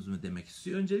görmüyorsunuz mu demek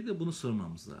istiyor? Öncelikle bunu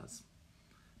sormamız lazım.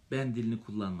 Ben dilini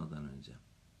kullanmadan önce.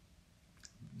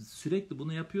 Sürekli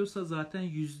bunu yapıyorsa zaten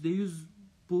 %100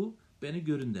 bu beni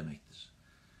görün demektir.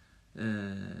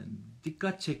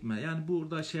 Dikkat çekme. Yani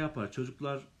burada şey yapar.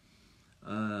 Çocuklar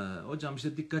hocam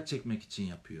işte dikkat çekmek için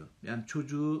yapıyor. Yani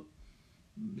çocuğu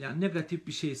yani negatif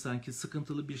bir şey sanki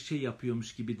sıkıntılı bir şey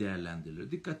yapıyormuş gibi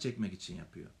değerlendirilir. Dikkat çekmek için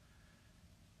yapıyor.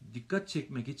 Dikkat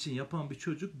çekmek için yapan bir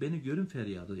çocuk beni görün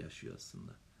feryadı yaşıyor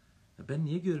aslında. Ya ben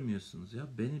niye görmüyorsunuz ya?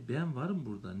 Ben varım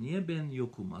burada. Niye ben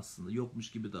yokum aslında?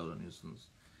 Yokmuş gibi davranıyorsunuz.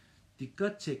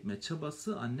 Dikkat çekme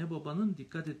çabası anne babanın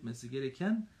dikkat etmesi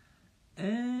gereken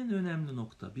en önemli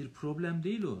nokta. Bir problem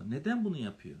değil o. Neden bunu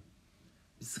yapıyor?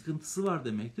 Bir sıkıntısı var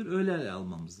demektir. Öyle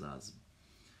almamız lazım.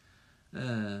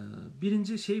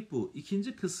 Birinci şey bu.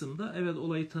 İkinci kısımda evet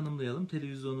olayı tanımlayalım.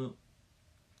 Televizyonu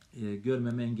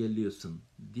görmemi engelliyorsun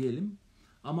diyelim.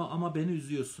 Ama beni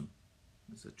üzüyorsun.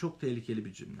 Mesela çok tehlikeli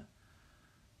bir cümle.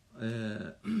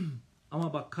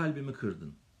 Ama bak kalbimi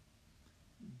kırdın.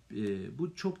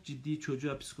 Bu çok ciddi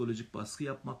çocuğa psikolojik baskı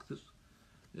yapmaktır.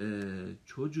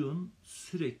 Çocuğun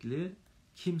sürekli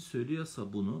kim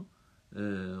söylüyorsa bunu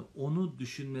onu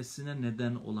düşünmesine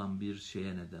neden olan bir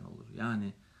şeye neden olur.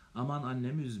 Yani aman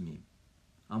annemi üzmeyeyim.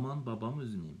 Aman babamı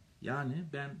üzmeyeyim. Yani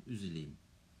ben üzüleyim.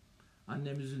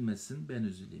 Annem üzülmesin ben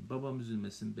üzüleyim. Babam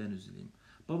üzülmesin ben üzüleyim.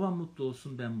 Babam mutlu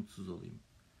olsun ben mutsuz olayım.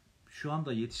 Şu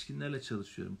anda yetişkinlerle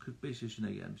çalışıyorum. 45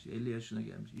 yaşına gelmiş, 50 yaşına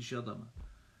gelmiş, iş adamı.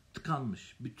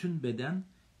 Tıkanmış. Bütün beden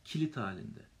kilit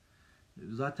halinde.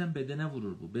 Zaten bedene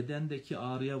vurur bu. Bedendeki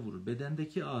ağrıya vurur.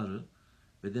 Bedendeki ağrı,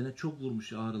 bedene çok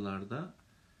vurmuş ağrılarda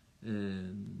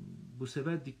bu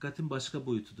sefer dikkatin başka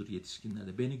boyutudur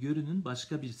yetişkinlerde. Beni görünün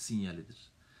başka bir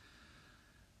sinyalidir.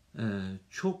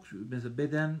 Çok mesela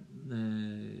beden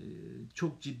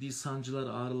çok ciddi sancılar,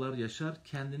 ağrılar yaşar,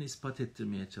 kendini ispat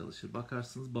ettirmeye çalışır.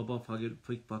 Bakarsınız baba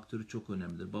faktörü çok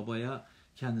önemlidir. Babaya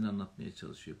kendini anlatmaya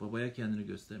çalışıyor. Babaya kendini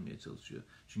göstermeye çalışıyor.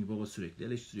 Çünkü baba sürekli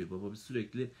eleştiriyor. Baba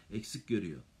sürekli eksik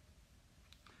görüyor.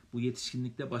 Bu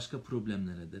yetişkinlikte başka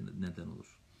problemlere neden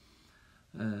olur.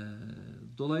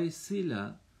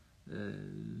 Dolayısıyla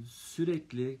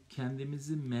Sürekli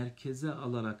kendimizi merkeze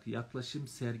alarak yaklaşım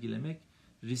sergilemek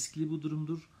riskli bir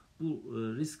durumdur. Bu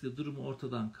riskli durumu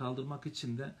ortadan kaldırmak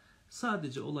için de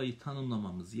sadece olayı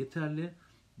tanımlamamız yeterli.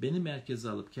 Beni merkeze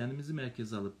alıp, kendimizi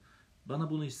merkeze alıp bana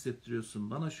bunu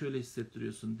hissettiriyorsun, bana şöyle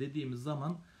hissettiriyorsun dediğimiz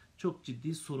zaman çok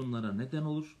ciddi sorunlara neden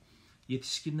olur.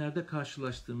 Yetişkinlerde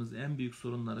karşılaştığımız en büyük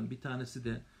sorunların bir tanesi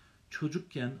de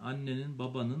çocukken annenin,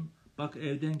 babanın bak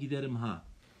evden giderim ha,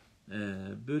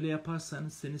 böyle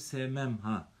yaparsanız seni sevmem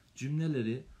ha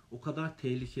cümleleri o kadar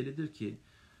tehlikelidir ki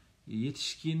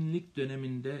yetişkinlik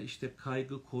döneminde işte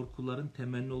kaygı, korkuların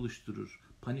temelini oluşturur.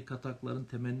 Panik atakların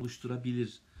temelini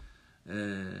oluşturabilir.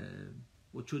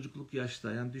 O çocukluk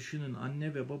yaşta yani düşünün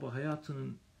anne ve baba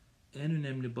hayatının en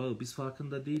önemli bağı. Biz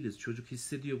farkında değiliz. Çocuk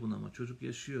hissediyor bunu ama çocuk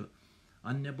yaşıyor.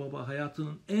 Anne baba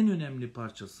hayatının en önemli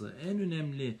parçası, en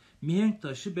önemli mihenk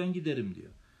taşı ben giderim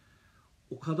diyor.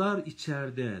 O kadar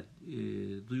içeride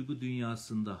duygu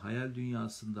dünyasında, hayal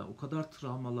dünyasında o kadar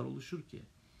travmalar oluşur ki.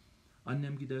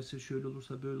 Annem giderse şöyle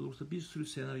olursa böyle olursa bir sürü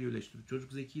senaryo eleştirir.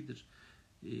 Çocuk zekidir.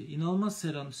 İnanılmaz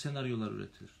senaryolar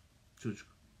üretir çocuk.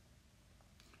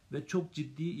 Ve çok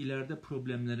ciddi ileride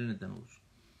problemlere neden olur.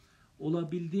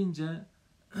 Olabildiğince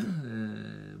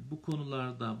bu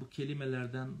konularda, bu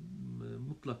kelimelerden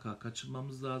mutlaka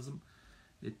kaçınmamız lazım.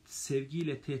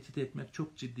 Sevgiyle tehdit etmek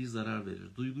çok ciddi zarar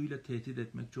verir. Duyguyla tehdit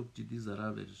etmek çok ciddi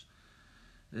zarar verir.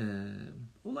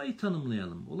 Olayı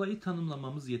tanımlayalım. Olayı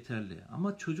tanımlamamız yeterli.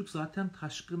 Ama çocuk zaten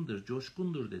taşkındır,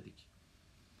 coşkundur dedik.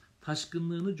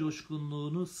 Taşkınlığını,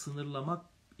 coşkunluğunu sınırlamak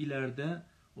ileride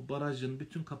o barajın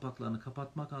bütün kapaklarını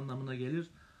kapatmak anlamına gelir.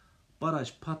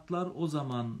 Baraj patlar, o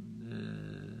zaman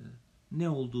ne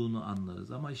olduğunu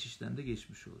anlarız. Ama iş işten de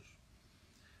geçmiş olur.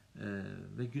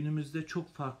 Ve günümüzde çok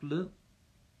farklı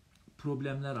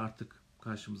problemler artık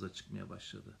karşımıza çıkmaya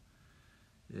başladı.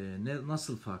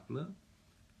 Nasıl farklı?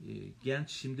 Genç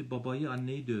şimdi babayı,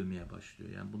 anneyi dövmeye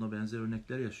başlıyor. Yani buna benzer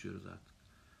örnekler yaşıyoruz artık.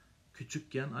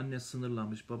 Küçükken anne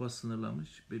sınırlamış, baba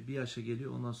sınırlamış ve bir yaşa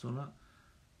geliyor ondan sonra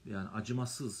yani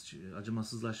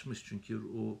acımasızlaşmış çünkü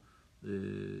o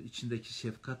içindeki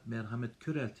şefkat, merhamet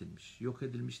köreltilmiş. Yok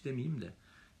edilmiş demeyeyim de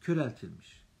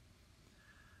köreltilmiş.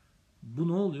 Bu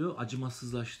ne oluyor?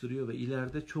 Acımasızlaştırıyor ve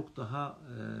ileride çok daha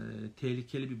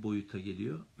tehlikeli bir boyuta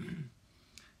geliyor.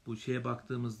 Bu şeye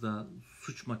baktığımızda,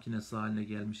 suç makinesi haline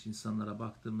gelmiş insanlara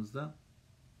baktığımızda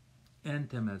en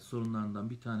temel sorunlarından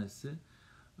bir tanesi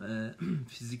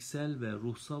fiziksel ve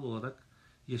ruhsal olarak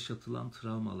yaşatılan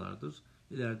travmalardır.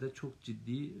 İleride çok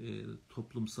ciddi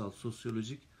toplumsal,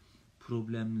 sosyolojik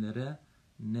problemlere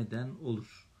neden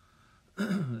olur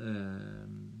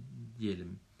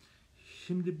diyelim.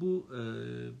 Şimdi bu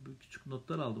küçük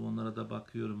notlar aldım, onlara da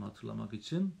bakıyorum hatırlamak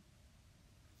için.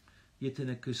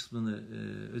 Yetenek kısmını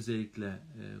özellikle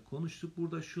konuştuk.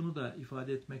 Burada şunu da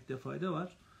ifade etmekte fayda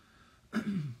var.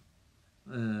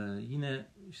 Yine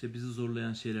işte bizi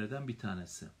zorlayan şeylerden bir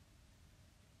tanesi.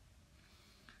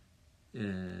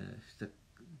 İşte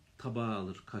tabağı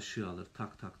alır, kaşığı alır,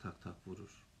 tak tak tak tak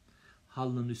vurur.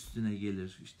 Halının üstüne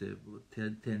gelir, işte bu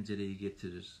tencereyi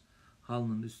getirir.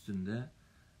 Halının üstünde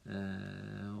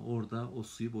orada o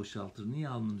suyu boşaltır. Niye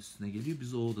halının üstüne geliyor?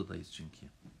 Biz o odadayız çünkü.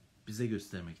 Bize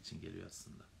göstermek için geliyor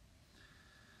aslında.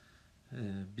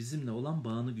 Bizimle olan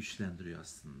bağını güçlendiriyor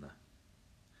aslında.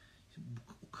 Şimdi bu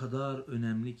o kadar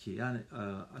önemli ki yani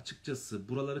açıkçası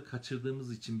buraları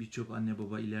kaçırdığımız için birçok anne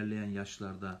baba ilerleyen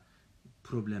yaşlarda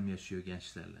problem yaşıyor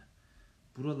gençlerle.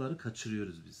 Buraları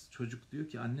kaçırıyoruz biz. Çocuk diyor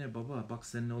ki anne baba bak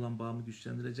seninle olan bağımı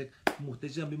güçlendirecek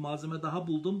muhteşem bir malzeme daha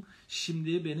buldum.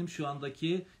 Şimdi benim şu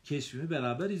andaki keşfimi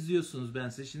beraber izliyorsunuz. Ben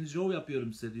size şimdi show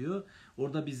yapıyorum size diyor.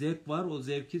 Orada bir zevk var. O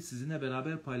zevki sizinle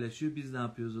beraber paylaşıyor. Biz ne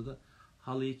yapıyoruz orada?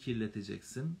 Halıyı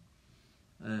kirleteceksin.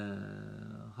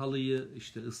 Halıyı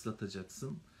işte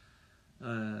ıslatacaksın.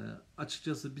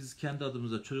 Açıkçası biz kendi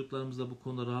adımıza çocuklarımızla bu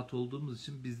konuda rahat olduğumuz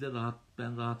için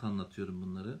ben rahat anlatıyorum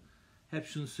bunları. Hep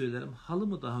şunu söylerim. Halı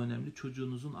mı daha önemli?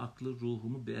 Çocuğunuzun aklı, ruhu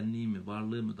mu, benliği mi,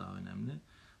 varlığı mı daha önemli?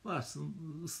 Varsın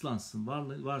ıslansın,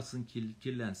 varsın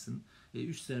kirlensin.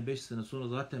 3 sene 5 sene sonra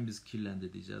zaten biz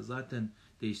kirlendi diyeceğiz. Zaten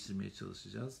değiştirmeye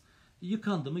çalışacağız.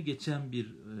 Yıkandı mı geçen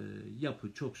bir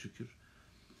yapı çok şükür.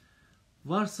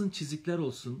 Varsın çizikler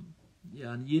olsun.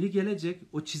 Yani yeri gelecek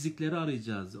o çizikleri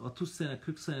arayacağız. 30 sene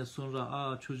 40 sene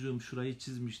sonra çocuğum şurayı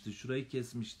çizmişti, şurayı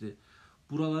kesmişti.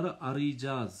 Buraları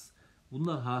arayacağız.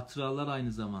 Bunlar hatıralar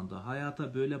aynı zamanda.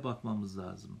 Hayata böyle bakmamız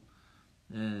lazım.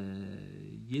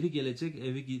 Yeri gelecek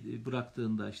evi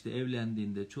bıraktığında, işte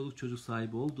evlendiğinde, çoluk çocuk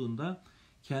sahibi olduğunda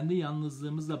kendi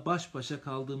yalnızlığımızla baş başa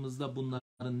kaldığımızda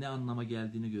bunların ne anlama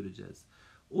geldiğini göreceğiz.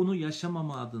 onu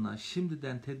yaşamama adına,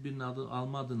 şimdiden tedbirini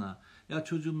alma adına, ya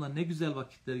çocuğumla ne güzel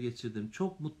vakitler geçirdim,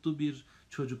 çok mutlu bir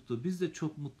çocuktu, biz de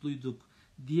çok mutluyduk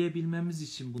diyebilmemiz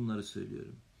için bunları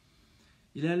söylüyorum.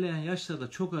 İlerleyen yaşlarda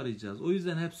çok arayacağız. O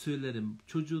yüzden hep söylerim,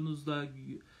 çocuğunuzla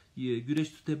güreş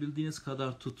tutabildiğiniz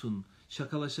kadar tutun,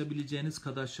 şakalaşabileceğiniz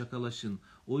kadar şakalaşın,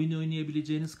 oyun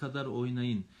oynayabileceğiniz kadar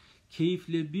oynayın.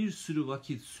 Keyifli bir sürü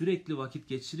vakit, sürekli vakit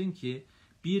geçirin ki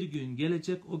bir gün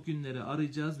gelecek, o günleri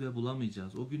arayacağız ve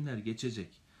bulamayacağız. O günler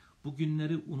geçecek. Bu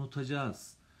günleri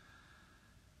unutacağız.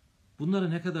 Bunları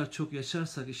ne kadar çok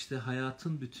yaşarsak işte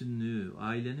hayatın bütünlüğü,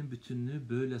 ailenin bütünlüğü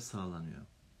böyle sağlanıyor.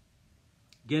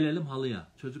 Gelelim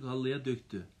halıya. Çocuk halıya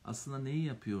döktü. Aslında neyi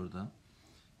yapıyor orada?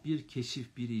 Bir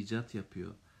keşif, bir icat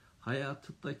yapıyor.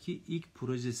 Hayatındaki ilk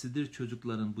projesidir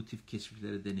çocukların bu tip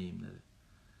keşifleri, deneyimleri.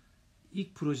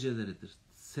 İlk projeleridir.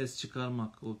 Ses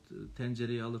çıkarmak, o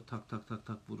tencereyi alır tak tak tak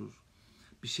tak vurur.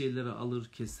 Bir şeyleri alır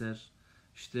keser.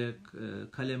 İşte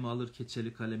kalemi alır,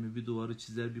 keçeli kalemi, bir duvarı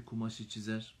çizer, bir kumaşı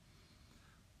çizer.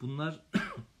 Bunlar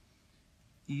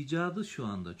icadı şu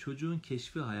anda. Çocuğun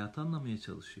keşfi, hayatı anlamaya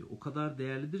çalışıyor. O kadar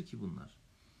değerlidir ki bunlar.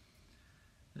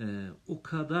 O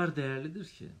kadar değerlidir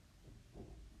ki.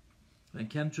 Ben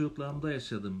kendi çocuklarımda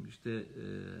yaşadım. İşte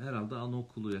herhalde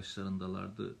anaokulu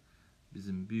yaşlarındalardı.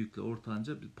 Bizim büyükle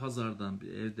ortanca bir pazardan,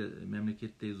 bir evde,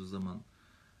 memleketteyiz o zaman.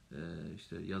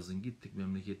 İşte yazın gittik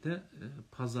memlekete.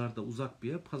 Pazarda, uzak bir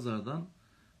yer. Pazardan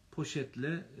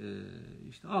poşetle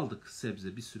işte aldık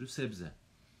sebze, bir sürü sebze.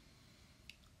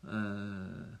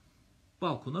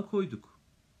 Balkona koyduk.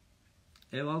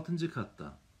 Ev 6.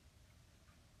 katta.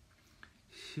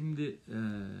 Şimdi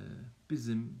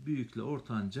bizim büyükle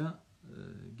ortanca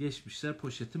geçmişler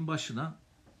poşetin başına.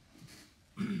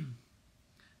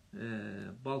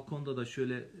 Balkonda da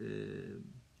şöyle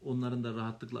onların da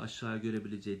rahatlıkla aşağıya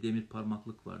görebileceği demir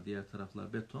parmaklık var. Diğer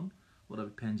taraflar beton. Orada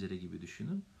bir pencere gibi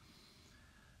düşünün.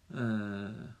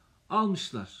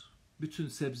 Almışlar bütün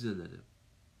sebzeleri.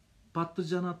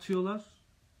 Patlıcan atıyorlar.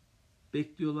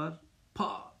 Bekliyorlar.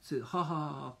 Pa ha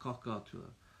ha kahkaha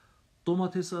atıyorlar.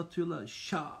 Domatesi atıyorlar.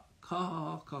 Şa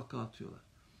ha kahkaha atıyorlar.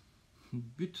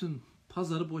 Bütün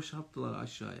pazarı boşalttılar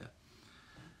aşağıya.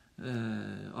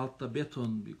 Altta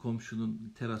beton, bir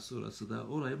komşunun terası orası da,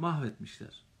 orayı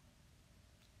mahvetmişler.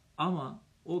 Ama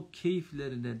o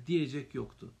keyiflerine diyecek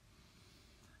yoktu.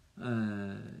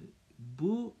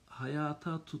 Bu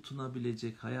hayata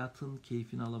tutunabilecek, hayatın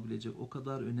keyfini alabilecek o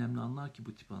kadar önemli anlar ki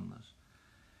bu tip anlar.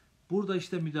 Burada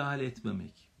işte müdahale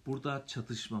etmemek, burada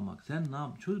çatışmamak. Sen ne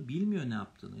yap? Çocuk bilmiyor ne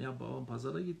yaptığını. Ya babam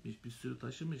pazara gitmiş, bir sürü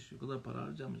taşımış, o kadar para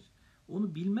harcamış.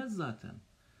 Onu bilmez zaten.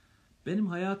 Benim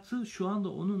hayatı şu anda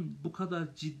onun bu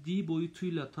kadar ciddi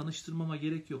boyutuyla tanıştırmama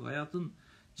gerek yok. Hayatın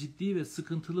ciddi ve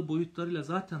sıkıntılı boyutlarıyla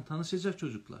zaten tanışacak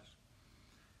çocuklar.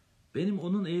 Benim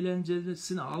onun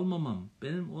eğlencesini almamam,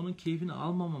 benim onun keyfini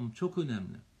almamam çok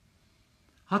önemli.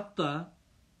 Hatta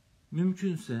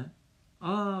mümkünse,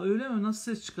 öyle mi, nasıl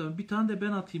ses çıkar? Bir tane de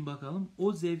ben atayım bakalım.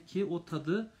 O zevki, o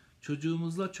tadı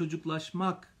çocuğumuzla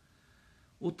çocuklaşmak,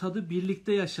 o tadı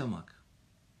birlikte yaşamak.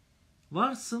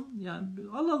 Varsın yani,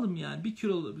 alalım yani 1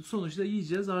 kilo sonuçta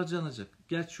yiyeceğiz, harcanacak.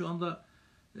 Gerçi şu anda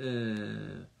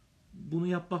bunu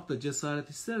yapmak da cesaret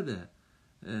ister de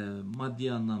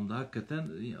maddi anlamda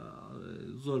hakikaten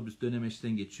zor bir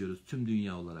dönemeçten geçiyoruz. Tüm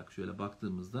dünya olarak şöyle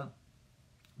baktığımızda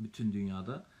bütün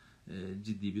dünyada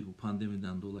ciddi bir bu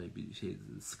pandemiden dolayı bir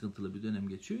sıkıntılı bir dönem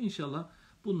geçiyor. İnşallah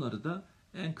bunları da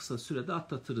en kısa sürede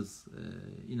atlatırız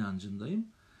inancındayım.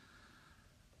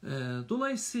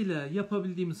 Dolayısıyla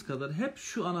yapabildiğimiz kadar hep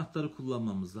şu anahtarı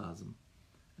kullanmamız lazım.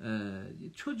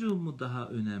 Çocuğum mu daha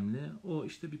önemli? O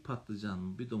işte bir patlıcan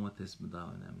mı, bir domates mi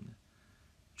daha önemli?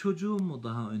 Çocuğum mu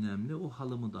daha önemli? O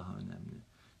halı mı daha önemli?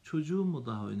 Çocuğum mu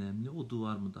daha önemli? O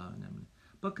duvar mı daha önemli?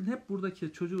 Bakın hep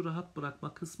buradaki çocuğu rahat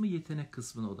bırakma kısmı, yetenek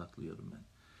kısmına odaklıyorum ben.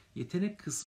 Yetenek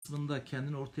kısmında,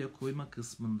 kendini ortaya koyma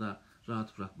kısmında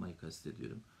rahat bırakmayı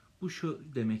kastediyorum. Bu şu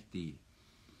demek değil.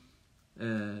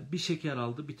 Bir şeker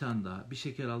aldı bir tane daha, bir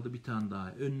şeker aldı bir tane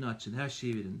daha, önünü açın, her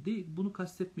şeyi verin değil. Bunu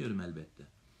kastetmiyorum elbette.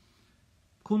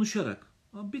 Konuşarak,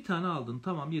 bir tane aldın,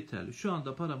 tamam yeterli. Şu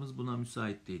anda paramız buna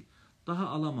müsait değil. Daha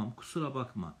alamam, kusura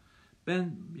bakma.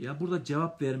 Ben ya burada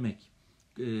cevap vermek,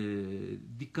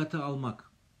 dikkate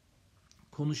almak,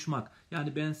 konuşmak.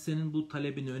 Yani ben senin bu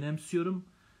talebini önemsiyorum,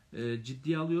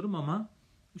 ciddiye alıyorum ama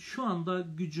şu anda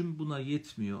gücüm buna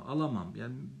yetmiyor, alamam.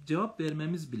 Yani cevap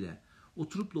vermemiz bile,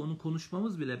 oturup da onu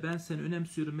konuşmamız bile ben seni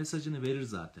önemsiyorum mesajını verir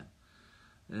zaten.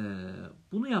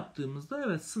 Bunu yaptığımızda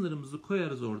evet sınırımızı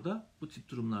koyarız orada. Bu tip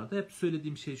durumlarda hep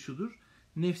söylediğim şey şudur.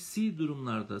 Nefsi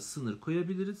durumlarda sınır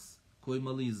koyabiliriz,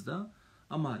 koymalıyız da.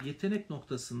 Ama yetenek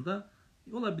noktasında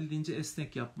olabildiğince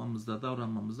esnek yapmamızda,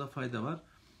 davranmamızda fayda var.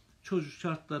 çocuk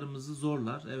şartlarımızı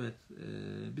zorlar. Evet,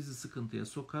 bizi sıkıntıya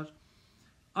sokar.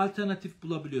 Alternatif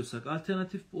bulabiliyorsak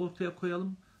alternatif ortaya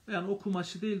koyalım. Yani o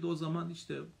kumaşı değil de o zaman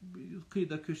işte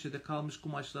kıyıda köşede kalmış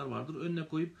kumaşlar vardır. Önüne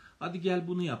koyup hadi gel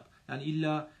bunu yap. Yani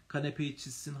illa kanepeyi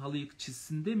çizsin, halıyı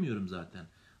çizsin demiyorum zaten.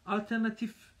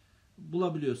 Alternatif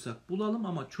bulabiliyorsak bulalım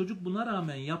ama çocuk buna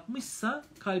rağmen yapmışsa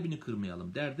kalbini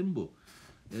kırmayalım. Derdim bu.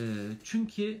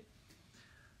 Çünkü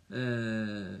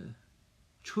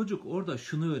çocuk orada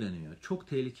şunu öğreniyor. Çok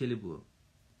tehlikeli bu.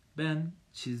 Ben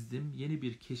çizdim, yeni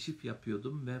bir keşif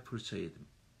yapıyordum ve fırça yedim.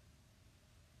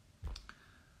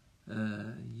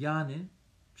 Yani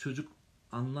çocuk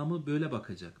anlamı böyle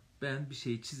bakacak. Ben bir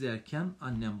şey çizerken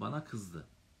annem bana kızdı.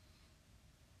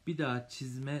 Bir daha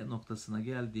çizme noktasına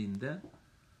geldiğinde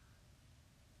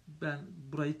ben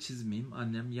burayı çizmeyeyim,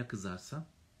 annem ya kızarsa.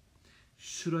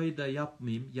 Şurayı da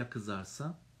yapmayayım ya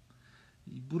kızarsa.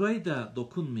 Burayı da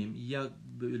dokunmayayım ya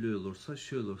böyle olursa,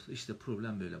 şöyle olursa, işte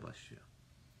problem böyle başlıyor.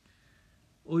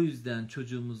 O yüzden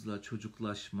çocuğumuzla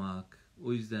çocuklaşmak,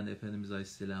 o yüzden Efendimiz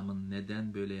Aleyhisselam'ın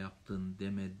neden böyle yaptın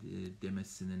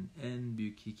demesinin en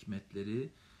büyük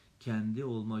hikmetleri kendi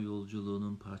olma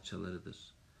yolculuğunun parçalarıdır.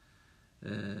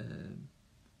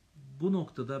 Bu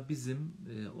noktada bizim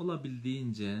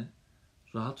olabildiğince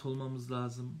rahat olmamız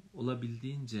lazım,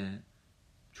 olabildiğince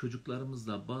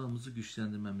çocuklarımızla bağımızı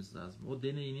güçlendirmemiz lazım. O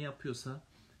deneyini yapıyorsa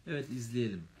evet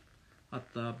izleyelim.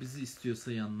 Hatta bizi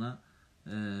istiyorsa yanına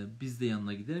biz de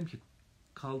yanına gidelim ki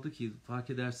kaldı ki fark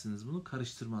edersiniz bunu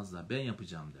karıştırmazlar. Ben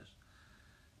yapacağım der.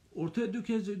 Ortaya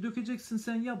dökeceksin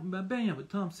sen yap. Ben yap.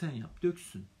 Tamam sen yap.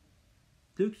 Döksün.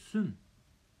 Döksün.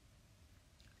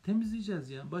 Temizleyeceğiz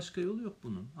ya. Başka yolu yok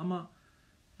bunun. Ama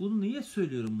bunu niye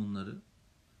söylüyorum bunları?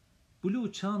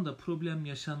 Blue çağında problem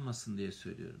yaşanmasın diye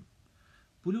söylüyorum.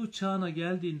 Blue çağına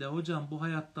geldiğinde hocam bu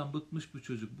hayattan bıkmış bu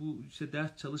çocuk. Bu işte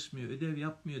ders çalışmıyor, ödev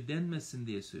yapmıyor denmesin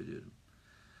diye söylüyorum.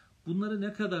 Bunları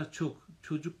ne kadar çok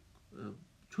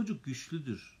çocuk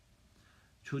güçlüdür.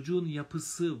 Çocuğun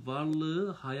yapısı,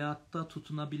 varlığı hayatta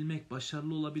tutunabilmek,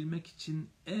 başarılı olabilmek için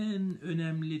en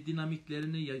önemli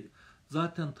dinamiklerini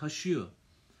zaten taşıyor.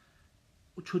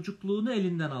 O çocukluğunu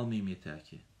elinden almayayım yeter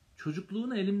ki.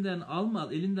 Çocukluğunu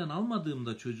elinden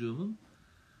almadığımda çocuğumun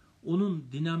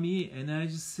onun dinamiği,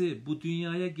 enerjisi, bu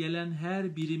dünyaya gelen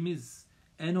her birimiz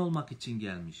en olmak için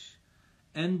gelmiş.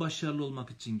 En başarılı olmak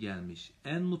için gelmiş.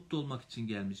 En mutlu olmak için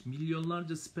gelmiş.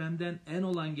 Milyonlarca spermden en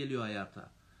olan geliyor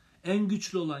hayata. En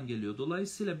güçlü olan geliyor.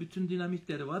 Dolayısıyla bütün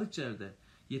dinamikleri var içeride.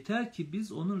 Yeter ki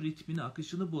biz onun ritmini,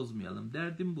 akışını bozmayalım.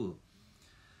 Derdim bu.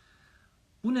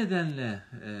 Bu nedenle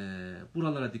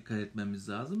buralara dikkat etmemiz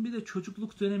lazım. Bir de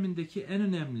çocukluk dönemindeki en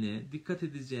önemli dikkat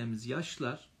edeceğimiz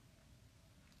yaşlar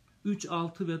 3,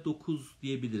 6 ve 9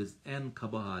 diyebiliriz en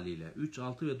kaba haliyle. 3,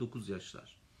 6 ve 9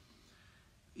 yaşlar.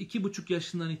 2,5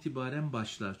 yaşından itibaren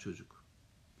başlar çocuk.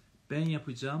 Ben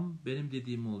yapacağım, benim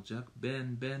dediğim olacak,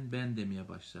 ben demeye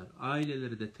başlar.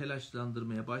 Aileleri de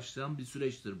telaşlandırmaya başlayan bir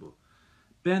süreçtir bu.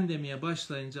 Ben demeye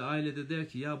başlayınca ailede der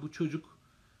ki ya bu çocuk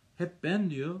hep ben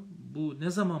diyor, bu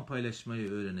ne zaman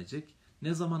paylaşmayı öğrenecek,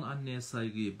 ne zaman anneye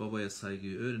saygıyı, babaya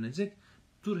saygıyı öğrenecek,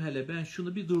 dur hele ben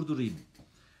şunu bir durdurayım.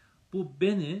 Bu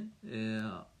beni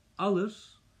alır,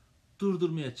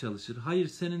 durdurmaya çalışır. Hayır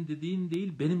senin dediğin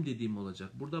değil benim dediğim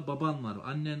olacak. Burada baban var,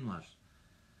 annen var.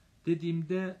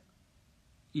 Dediğimde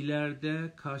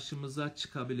ileride karşımıza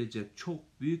çıkabilecek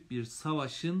çok büyük bir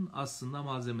savaşın aslında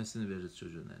malzemesini veririz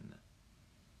çocuğun eline.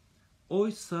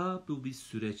 Oysa bu bir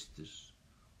süreçtir.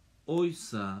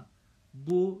 Oysa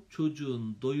bu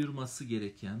çocuğun doyurması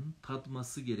gereken,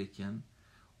 tatması gereken,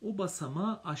 o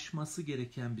basamağı aşması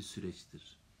gereken bir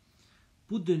süreçtir.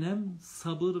 Bu dönem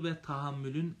sabır ve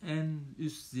tahammülün en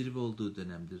üst zirve olduğu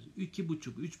dönemdir. 2,5,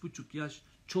 3,5 yaş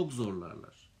çok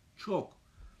zorlarlar. Çok.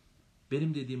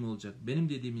 Benim dediğim olacak. Benim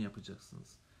dediğimi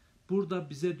yapacaksınız. Burada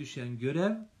bize düşen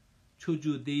görev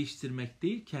çocuğu değiştirmek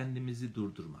değil, kendimizi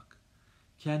durdurmak.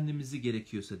 Kendimizi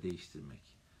gerekiyorsa değiştirmek.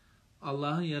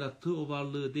 Allah'ın yarattığı o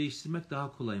varlığı değiştirmek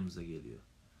daha kolayımıza geliyor.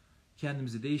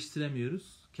 Kendimizi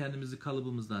değiştiremiyoruz. Kendimizi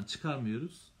kalıbımızdan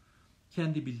çıkarmıyoruz.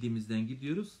 Kendi bildiğimizden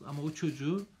gidiyoruz. Ama o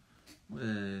çocuğu,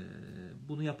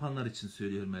 bunu yapanlar için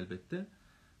söylüyorum elbette,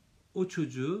 o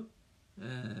çocuğu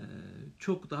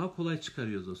çok daha kolay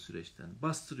çıkarıyoruz o süreçten.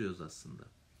 Bastırıyoruz aslında.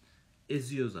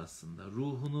 Eziyoruz aslında.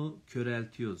 Ruhunu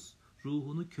köreltiyoruz.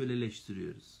 Ruhunu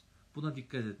köleleştiriyoruz. Buna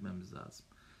dikkat etmemiz lazım.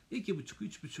 2,5,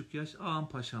 3,5 yaş ağam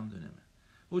paşam dönemi.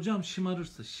 Hocam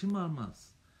şımarırsa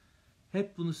şımarmaz.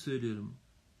 Hep bunu söylüyorum.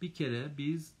 Bir kere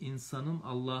biz insanın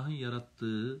Allah'ın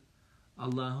yarattığı,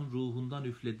 Allah'ın ruhundan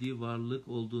üflediği varlık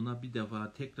olduğuna bir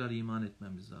defa tekrar iman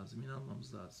etmemiz lazım.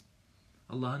 İnanmamız lazım.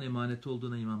 Allah'ın emaneti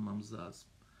olduğuna inanmamız lazım.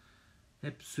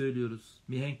 Hep söylüyoruz.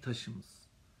 Mihenk taşımız.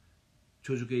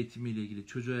 Çocuk eğitimiyle ilgili,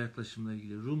 çocuğa yaklaşımla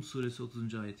ilgili. Rum suresi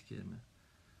 30. ayet-i kerime.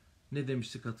 Ne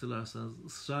demiştik hatırlarsanız,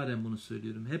 ısraren bunu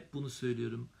söylüyorum. Hep bunu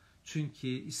söylüyorum. Çünkü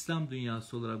İslam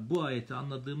dünyası olarak bu ayeti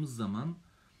anladığımız zaman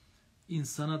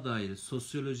insana dair,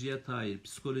 sosyolojiye dair,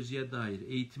 psikolojiye dair,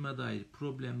 eğitime dair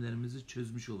problemlerimizi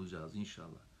çözmüş olacağız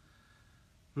inşallah.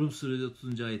 Rum suresi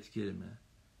 30. ayet-i kerime.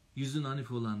 Yüzün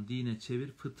hanif olan dine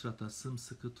çevir, fıtrata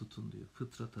sımsıkı tutun diyor.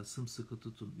 Fıtrata sımsıkı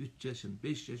tutun. 3 yaşın,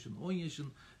 5 yaşın, 10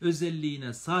 yaşın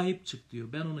özelliğine sahip çık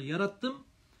diyor. Ben onu yarattım.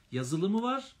 Yazılımı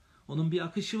var. Onun bir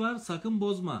akışı var. Sakın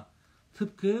bozma.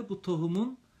 Tıpkı bu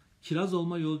tohumun kiraz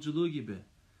olma yolculuğu gibi.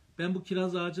 Ben bu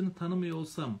kiraz ağacını tanımıyor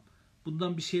olsam,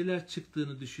 bundan bir şeyler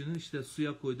çıktığını düşünün. İşte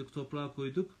suya koyduk, toprağa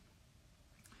koyduk.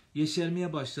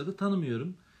 Yeşermeye başladı.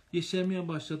 Tanımıyorum. Yeşermeye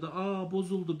başladı.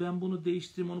 Bozuldu. Ben bunu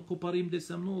değiştireyim, onu koparayım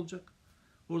desem ne olacak?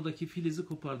 Oradaki filizi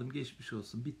kopardım. Geçmiş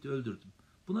olsun. Bitti, öldürdüm.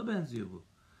 Buna benziyor bu.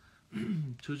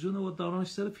 Çocuğun o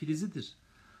davranışları filizidir.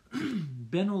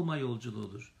 Ben olma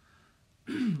yolculuğudur.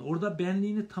 Orada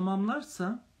benliğini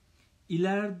tamamlarsa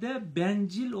ileride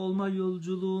bencil olma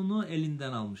yolculuğunu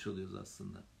elinden almış oluyoruz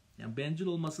aslında. Yani bencil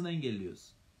olmasını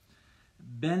engelliyoruz.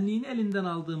 Benliğini elinden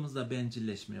aldığımızda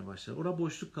bencilleşmeye başlar. Orada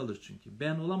boşluk kalır çünkü.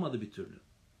 Ben olamadı bir türlü.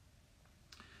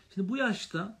 Şimdi bu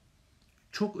yaşta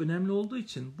çok önemli olduğu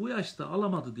için bu yaşta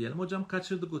alamadı diyelim. Hocam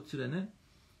kaçırdık o treni.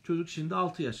 Çocuk şimdi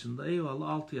 6 yaşında. Eyvallah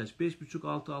 6 yaş. 5,5,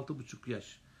 6, 6,5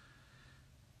 yaş.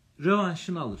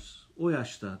 Rövanşını alır. O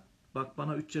yaşta. Bak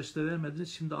bana 3 yaşta vermediniz,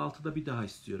 şimdi 6'da bir daha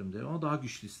istiyorum der. Ama daha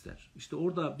güçlü ister. İşte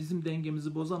orada bizim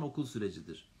dengemizi bozan okul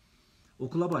sürecidir.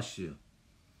 Okula başlıyor.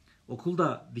 Okul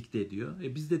da dikte ediyor.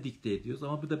 Biz de dikte ediyoruz.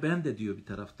 Ama bir de ben de diyor bir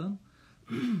taraftan.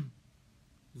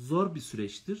 Zor bir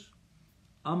süreçtir.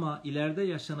 Ama ileride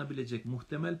yaşanabilecek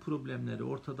muhtemel problemleri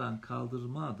ortadan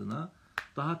kaldırma adına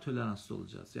daha toleranslı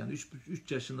olacağız. Yani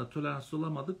 3 yaşında toleranslı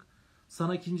olamadık.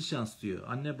 Sana ikinci şans diyor.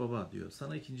 Anne baba diyor.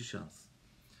 Sana ikinci şans.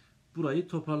 Burayı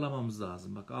toparlamamız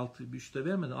lazım. Bak 3'te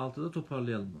vermeden 6'da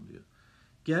toparlayalım onu diyor.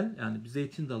 Gel, yani bir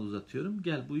zeytin dalı uzatıyorum.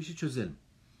 Gel bu işi çözelim.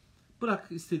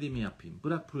 Bırak istediğimi yapayım.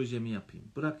 Bırak projemi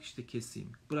yapayım. Bırak işte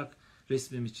keseyim. Bırak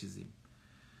resmimi çizeyim.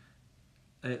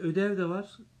 Ödev de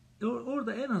var.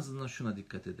 Orada en azından şuna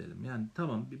dikkat edelim. Yani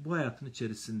tamam, bu hayatın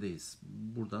içerisindeyiz.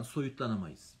 Buradan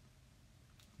soyutlanamayız.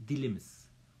 Dilimiz,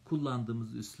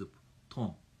 kullandığımız üslup,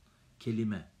 ton,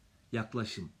 kelime,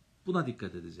 yaklaşım. Buna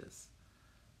dikkat edeceğiz.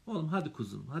 Oğlum hadi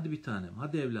kuzum, hadi bir tanem,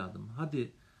 hadi evladım,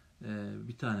 hadi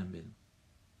bir tanem benim.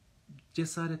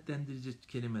 Cesaretlendirici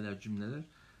kelimeler, cümleler.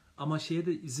 Ama şeye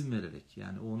de izin vererek,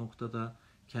 yani o noktada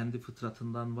kendi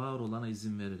fıtratından var olana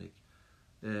izin vererek.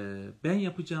 Ben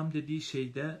yapacağım dediği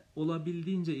şeyde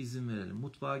olabildiğince izin verelim.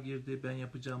 Mutfağa girdi, ben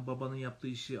yapacağım. Babanın yaptığı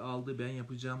işi aldı, ben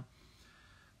yapacağım.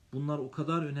 Bunlar o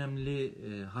kadar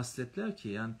önemli hasletler ki,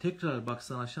 yani tekrar bak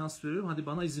sana şans veriyorum, hadi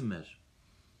bana izin ver.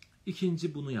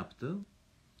 İkinci bunu yaptı.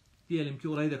 Diyelim ki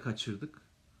orayı da kaçırdık.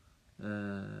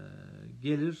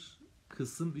 Gelir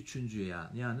kısım üçüncüye,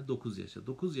 yani 9 yaşa.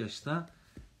 9 yaşta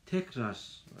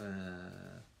tekrar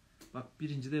bak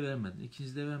birinci de vermedin,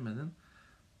 ikinci de vermedin.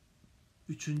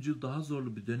 Üçüncü daha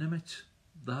zorlu bir dönemeç.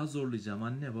 Daha zorlayacağım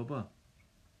anne baba.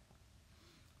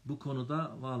 Bu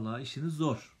konuda vallahi işiniz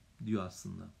zor diyor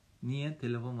aslında. Niye?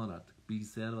 Telefon var artık.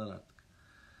 Bilgisayar var artık.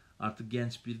 Artık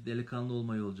genç bir delikanlı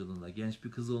olma yolculuğunda. Genç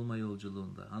bir kız olma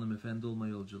yolculuğunda. Hanımefendi olma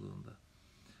yolculuğunda.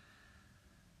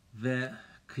 Ve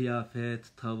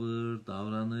kıyafet, tavır,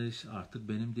 davranış artık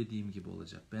benim dediğim gibi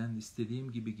olacak. Ben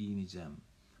istediğim gibi giyineceğim.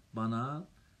 Bana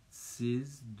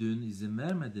siz dün izin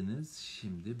vermediniz,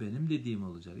 şimdi benim dediğim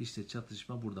olacak. İşte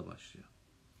çatışma burada başlıyor.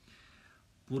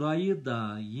 Burayı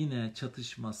da yine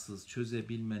çatışmasız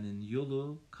çözebilmenin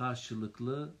yolu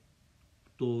karşılıklı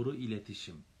doğru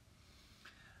iletişim.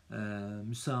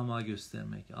 Müsamaha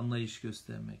göstermek, anlayış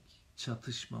göstermek,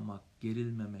 çatışmamak,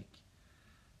 gerilmemek.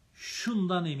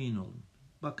 Şundan emin olun.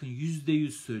 Bakın %100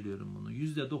 söylüyorum bunu.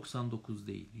 %99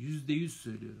 değil. %100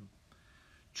 söylüyorum.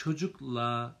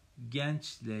 Çocukla,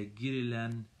 gençle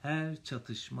girilen her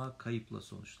çatışma kayıpla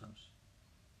sonuçlanır.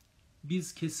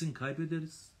 Biz kesin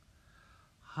kaybederiz.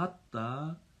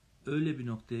 Hatta öyle bir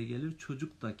noktaya gelir,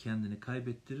 çocuk da kendini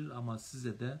kaybettirir ama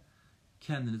size de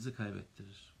kendinizi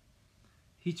kaybettirir.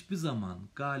 Hiçbir zaman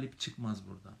galip çıkmaz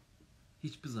buradan.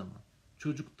 Hiçbir zaman.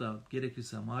 Çocuk da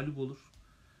gerekirse mağlup olur.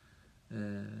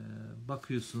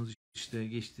 Bakıyorsunuz işte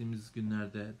geçtiğimiz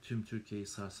günlerde tüm Türkiye'yi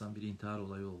sarsan bir intihar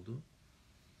olayı oldu.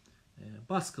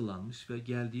 Baskılanmış ve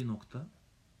geldiği nokta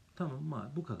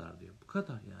tamam bu kadar diyor. Bu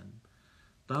kadar yani.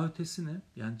 Daha ötesi ne?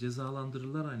 Yani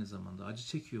cezalandırırlar aynı zamanda. Acı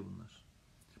çekiyor bunlar.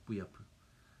 Bu yapı.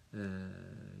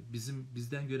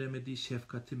 Bizden göremediği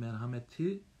şefkati,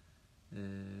 merhameti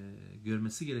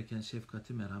görmesi gereken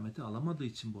şefkati, merhameti alamadığı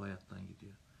için bu hayattan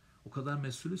gidiyor. O kadar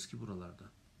mesulüz ki buralarda.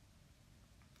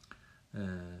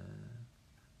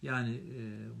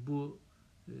 Bu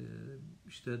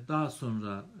işte daha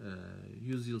sonra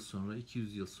 100 yıl sonra,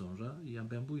 200 yıl sonra,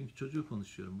 yani ben bugünkü çocuğu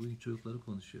konuşuyorum, bugünkü çocukları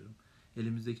konuşuyorum,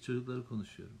 elimizdeki çocukları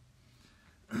konuşuyorum.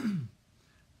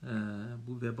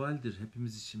 Bu vebaldir,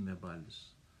 hepimiz için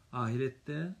vebaldir.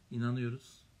 Ahirette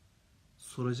inanıyoruz,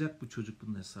 soracak bu çocuk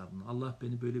bunun hesabını. Allah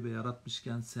beni böyle bir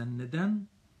yaratmışken sen neden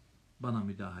bana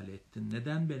müdahale ettin,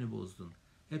 neden beni bozdun?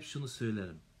 Hep şunu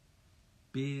söylerim.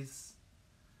 Biz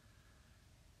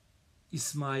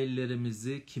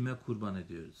İsmaillerimizi kime kurban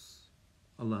ediyoruz?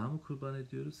 Allah'a mı kurban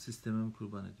ediyoruz, sisteme mi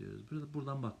kurban ediyoruz?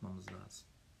 Buradan bakmamız lazım.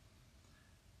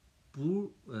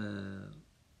 Bu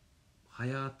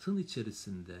hayatın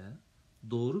içerisinde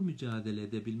doğru mücadele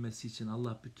edebilmesi için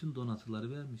Allah bütün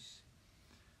donatıları vermiş.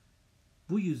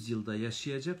 Bu yüzyılda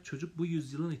yaşayacak çocuk bu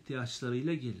yüzyılın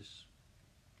ihtiyaçlarıyla gelir.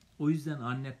 O yüzden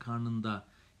anne karnında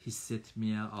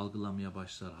hissetmeye, algılamaya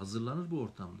başlar. Hazırlanır bu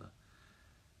ortamda.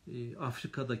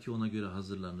 Afrika'daki ona göre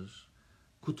hazırlanır.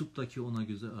 Kutuptaki ona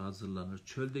göre hazırlanır.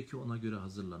 Çöldeki ona göre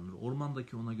hazırlanır.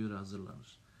 Ormandaki ona göre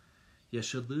hazırlanır.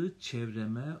 Yaşadığı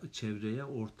çevreye,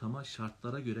 ortama,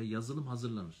 şartlara göre yazılım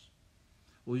hazırlanır.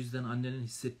 O yüzden annenin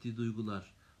hissettiği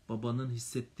duygular, babanın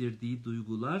hissettirdiği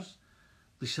duygular,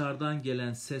 dışarıdan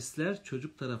gelen sesler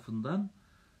çocuk tarafından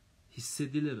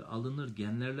hissedilir, alınır,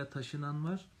 genlerle taşınan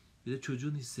var. Bir de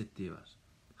çocuğun hissettiği var.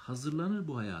 Hazırlanır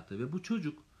bu hayata ve bu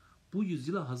çocuk bu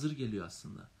yüzyıla hazır geliyor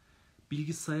aslında.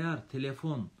 Bilgisayar,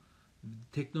 telefon,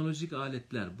 teknolojik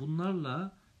aletler,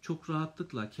 bunlarla çok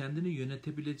rahatlıkla kendini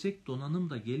yönetebilecek donanım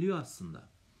da geliyor aslında.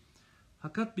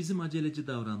 Fakat bizim aceleci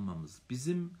davranmamız,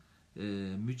 bizim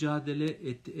mücadele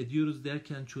ediyoruz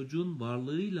derken çocuğun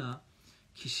varlığıyla,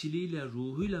 kişiliğiyle,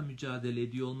 ruhuyla mücadele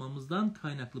ediyor olmamızdan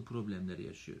kaynaklı problemleri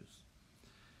yaşıyoruz.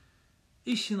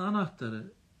 İşin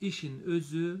anahtarı, işin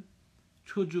özü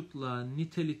çocukla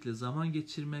nitelikli zaman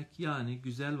geçirmek, yani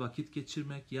güzel vakit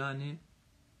geçirmek, yani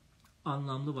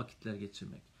anlamlı vakitler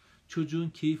geçirmek. Çocuğun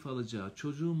keyif alacağı,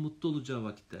 çocuğun mutlu olacağı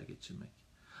vakitler geçirmek.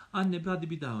 Anne hadi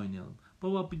bir daha oynayalım.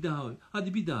 Baba bir daha,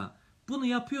 hadi bir daha. Bunu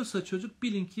yapıyorsa çocuk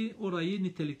bilin ki orayı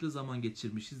nitelikli zaman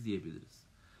geçirmişiz diyebiliriz.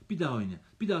 Bir daha oynayalım.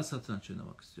 Bir daha satranç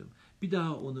oynamak istiyorum. Bir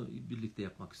daha onu birlikte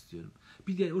yapmak istiyorum.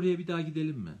 Bir de oraya bir daha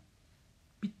gidelim mi?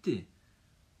 Bitti.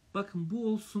 Bakın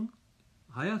bu olsun.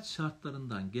 Hayat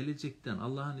şartlarından, gelecekten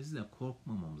Allah'ın izniyle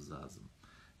korkmamamız lazım.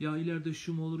 Ya ileride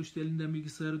şu mu olur, işte elinden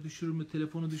bilgisayarı düşürür mü,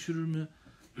 telefonu düşürür mü,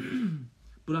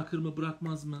 bırakır mı,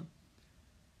 bırakmaz mı?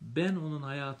 Ben onun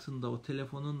hayatında o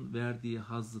telefonun verdiği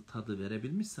hazzı, tadı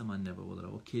verebilmişsem anne babalara,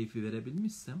 o keyfi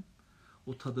verebilmişsem,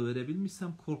 o tadı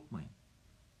verebilmişsem korkmayın.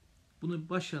 Bunu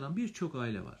başaran birçok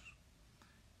aile var.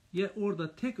 Ya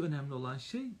orada tek önemli olan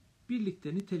şey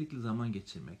birlikte nitelikli zaman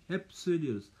geçirmek. Hep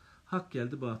söylüyoruz. Hak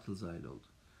geldi, batıl zahil oldu.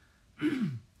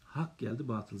 Hak geldi,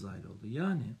 batıl zahil oldu.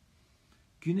 Yani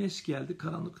güneş geldi,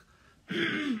 karanlık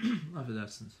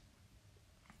affedersiniz.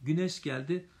 Güneş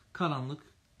geldi, karanlık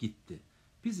gitti.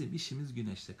 Bizim işimiz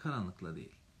güneşle, karanlıkla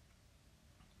değil.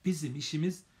 Bizim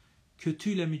işimiz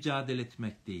kötüyle mücadele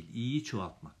etmek değil, iyiyi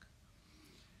çoğaltmak.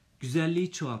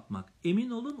 Güzelliği çoğaltmak. Emin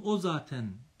olun o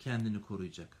zaten kendini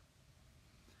koruyacak.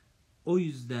 O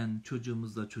yüzden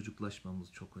çocuğumuzla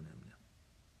çocuklaşmamız çok önemli.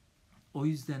 O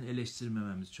yüzden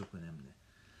eleştirmememiz çok önemli.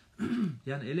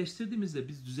 Yani eleştirdiğimizde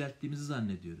biz düzelttiğimizi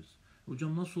zannediyoruz.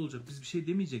 Hocam nasıl olacak? Biz bir şey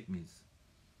demeyecek miyiz?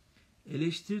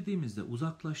 Eleştirdiğimizde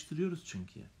uzaklaştırıyoruz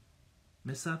çünkü.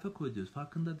 Mesafe koyuyoruz.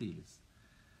 Farkında değiliz.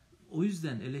 O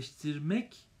yüzden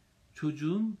eleştirmek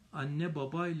çocuğun anne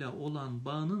babayla olan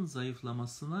bağının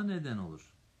zayıflamasına neden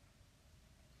olur.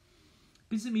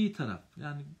 Bizim iyi taraf,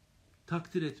 yani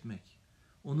takdir etmek,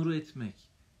 onur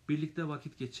etmek, birlikte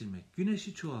vakit geçirmek,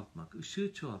 güneşi çoğaltmak,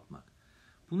 ışığı çoğaltmak.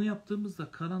 Bunu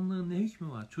yaptığımızda karanlığın ne hükmü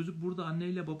var? Çocuk burada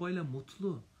anneyle babayla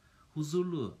mutlu,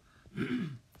 huzurlu,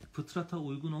 fıtrata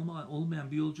uygun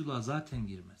olmayan bir yolculuğa zaten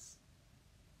girmez.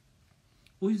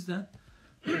 O yüzden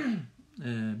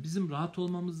bizim rahat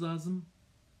olmamız lazım,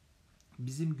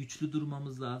 bizim güçlü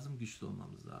durmamız lazım, güçlü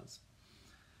olmamız lazım.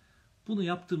 Bunu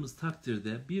yaptığımız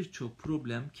takdirde birçok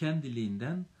problem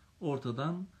kendiliğinden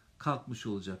ortadan kalkmış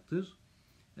olacaktır.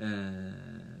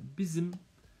 Bizim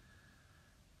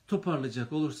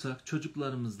toparlayacak olursak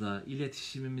çocuklarımızla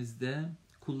iletişimimizde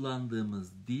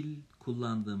kullandığımız dil,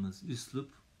 kullandığımız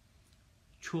üslup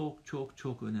çok çok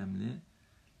çok önemli.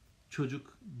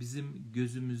 Çocuk bizim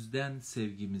gözümüzden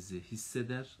sevgimizi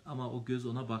hisseder ama o göz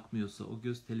ona bakmıyorsa, o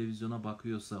göz televizyona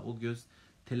bakıyorsa, o göz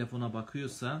telefona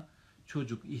bakıyorsa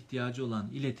çocuk ihtiyacı olan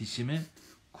iletişimi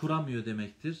kuramıyor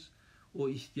demektir. O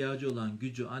ihtiyacı olan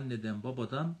gücü anneden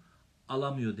babadan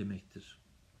alamıyor demektir.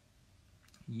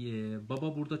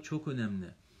 Baba burada çok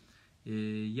önemli.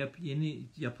 Yeni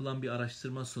yapılan bir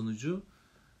araştırma sonucu,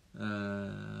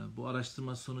 bu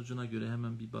araştırma sonucuna göre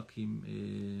hemen bir bakayım,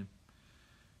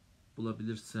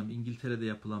 bulabilirsem, İngiltere'de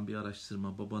yapılan bir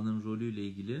araştırma babanın rolüyle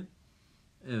ilgili.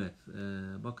 Evet,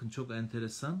 bakın çok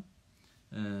enteresan.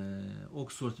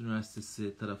 Oxford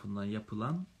Üniversitesi tarafından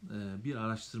yapılan bir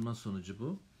araştırma sonucu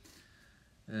bu.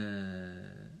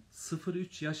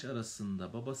 0-3 yaş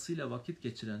arasında babasıyla vakit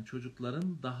geçiren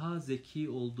çocukların daha zeki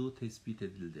olduğu tespit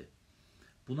edildi.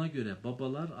 Buna göre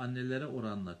babalar annelere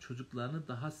oranla çocuklarını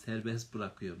daha serbest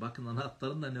bırakıyor. Bakın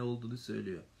anahtarın da ne olduğunu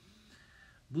söylüyor.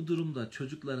 Bu durumda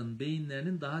çocukların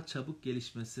beyinlerinin daha çabuk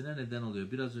gelişmesine neden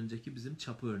oluyor. Biraz önceki bizim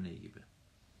çapı örneği gibi.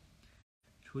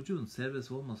 Çocuğun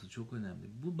serbest olması çok önemli.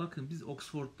 Bu bakın biz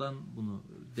Oxford'dan bunu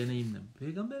deneyimledik.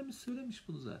 Peygamberimiz söylemiş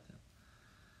bunu zaten.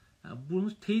 Yani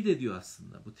bunu teyit ediyor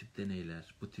aslında bu tip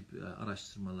deneyler, bu tip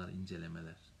araştırmalar,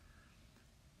 incelemeler.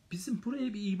 Bizim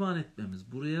buraya bir iman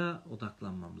etmemiz, buraya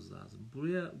odaklanmamız lazım.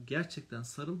 Buraya gerçekten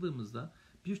sarıldığımızda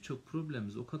birçok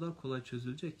problemimiz o kadar kolay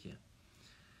çözülecek ki.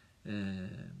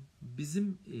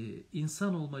 Bizim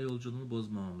insan olma yolculuğunu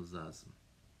bozmamamız lazım.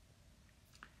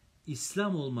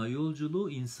 İslam olma yolculuğu,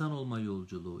 insan olma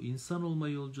yolculuğu. İnsan olma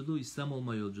yolculuğu, İslam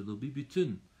olma yolculuğu. Bir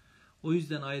bütün. O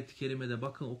yüzden ayet-i kerimede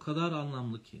bakın o kadar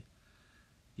anlamlı ki.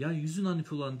 Ya yüzün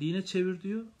hanif olan dine çevir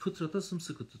diyor, fıtrata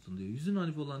sımsıkı tutun diyor. Yüzün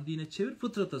hanif olan dine çevir,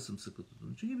 fıtrata sımsıkı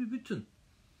tutun. Çünkü bir bütün.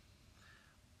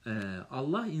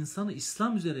 Allah insanı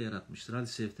İslam üzere yaratmıştır.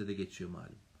 Hadis-i şerifte de geçiyor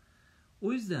malum.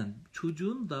 O yüzden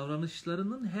çocuğun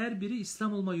davranışlarının her biri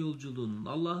İslam olma yolculuğunun,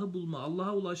 Allah'ı bulma,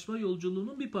 Allah'a ulaşma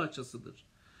yolculuğunun bir parçasıdır.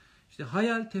 İşte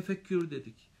hayal, tefekkür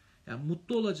dedik. Yani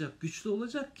mutlu olacak, güçlü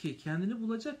olacak ki, kendini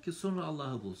bulacak ki sonra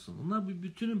Allah'ı bulsun. Bunlar bir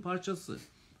bütünün parçası.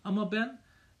 Ama ben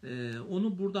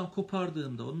onu buradan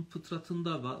kopardığımda, onun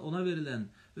fıtratında ona verilen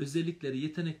özellikleri,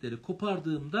 yetenekleri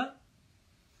kopardığımda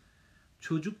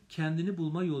çocuk kendini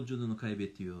bulma yolculuğunu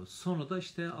kaybediyor. Sonra da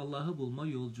işte Allah'ı bulma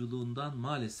yolculuğundan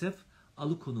maalesef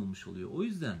alıkonulmuş oluyor. O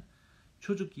yüzden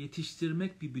çocuk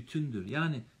yetiştirmek bir bütündür.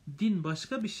 Yani din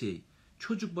başka bir şey,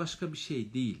 çocuk başka bir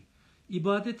şey değil.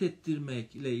 İbadet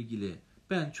ettirmekle ilgili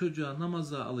ben çocuğa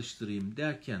namaza alıştırayım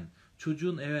derken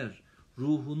çocuğun eğer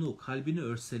ruhunu, kalbini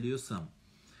örseliyorsam,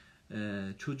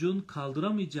 çocuğun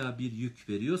kaldıramayacağı bir yük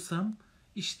veriyorsam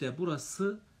işte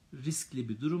burası riskli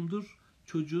bir durumdur.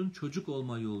 Çocuğun çocuk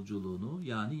olma yolculuğunu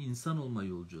yani insan olma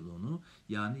yolculuğunu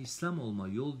yani İslam olma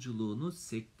yolculuğunu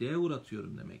sekteye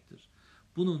uğratıyorum demektir.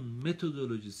 Bunun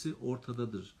metodolojisi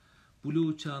ortadadır.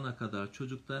 Buluğ çağına kadar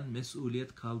çocuktan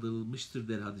mesuliyet kaldırılmıştır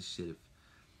der hadis-i şerif.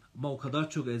 Ama o kadar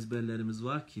çok ezberlerimiz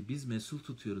var ki biz mesul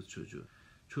tutuyoruz çocuğu.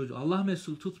 Allah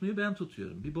mesul tutmuyor, ben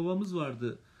tutuyorum. Bir babamız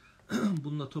vardı,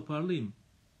 bununla toparlayayım.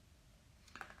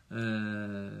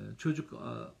 Çocuk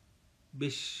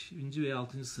 5. veya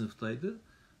 6. sınıftaydı.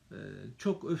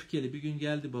 Çok öfkeli bir gün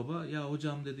geldi baba. Ya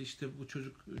hocam dedi işte bu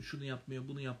çocuk şunu yapmıyor,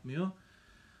 bunu yapmıyor.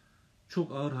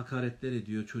 Çok ağır hakaretler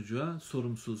ediyor çocuğa.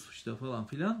 Sorumsuz işte falan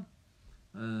filan.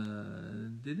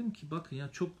 Dedim ki bakın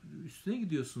ya çok üstüne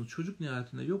gidiyorsunuz. Çocuk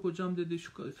nihayetinde yok hocam dedi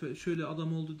şöyle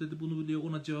adam oldu dedi bunu biliyor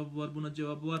ona cevabı var buna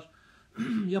cevabı var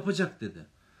yapacak dedi.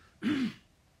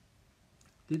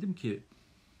 Dedim ki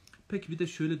peki bir de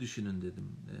şöyle düşünün dedim.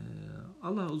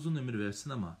 Allah uzun ömür versin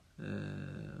ama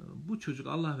bu çocuk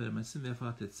Allah vermesin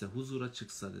vefat etse huzura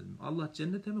çıksa dedim. Allah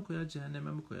cennete mi koyar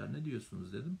cehenneme mi koyar ne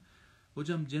diyorsunuz dedim.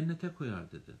 Hocam cennete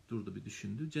koyar dedi. Durdu bir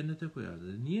düşündü. Cennete koyar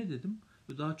dedi. Niye dedim.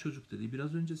 Daha çocuk dedi.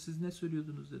 Biraz önce siz ne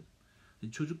söylüyordunuz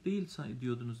dedim. Çocuk değil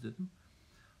diyordunuz dedim.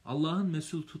 Allah'ın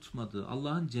mesul tutmadığı,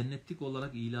 Allah'ın cennetlik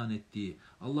olarak ilan ettiği,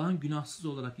 Allah'ın günahsız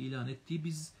olarak ilan ettiği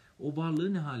biz o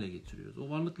varlığı ne hale getiriyoruz? O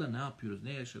varlıkla ne yapıyoruz?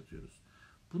 Ne yaşatıyoruz?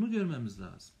 Bunu görmemiz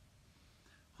lazım.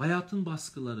 Hayatın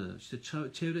baskıları, işte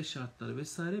çevre şartları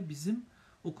vesaire bizim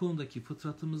o konudaki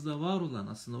fıtratımızda var olan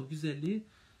aslında o güzelliği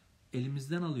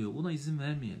elimizden alıyor. Buna izin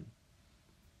vermeyelim.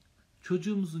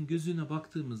 Çocuğumuzun gözüne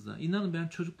baktığımızda inanın ben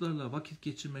çocuklarla vakit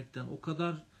geçirmekten o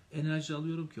kadar enerji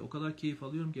alıyorum ki, o kadar keyif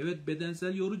alıyorum ki. Evet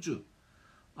bedensel yorucu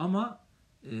ama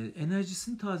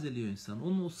enerjisini tazeliyor insan.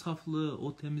 Onun o saflığı,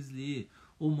 o temizliği,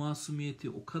 o masumiyeti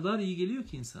o kadar iyi geliyor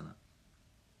ki insana.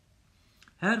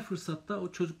 Her fırsatta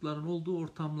o çocukların olduğu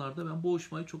ortamlarda ben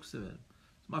boğuşmayı çok severim.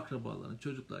 Akrabaların,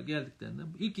 çocuklar geldiklerinde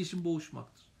ilk işim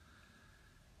boğuşmaktır.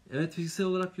 Evet fiziksel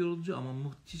olarak yorucu ama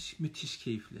müthiş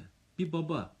keyifli. Bir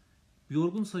baba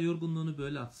yorgunsa yorgunluğunu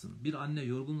böyle atsın. Bir anne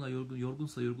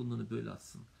yorgunsa yorgunluğunu böyle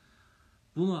atsın.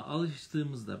 Buna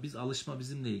alıştığımızda, alışma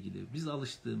bizimle ilgili. Biz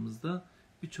alıştığımızda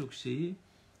birçok şeyi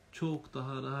çok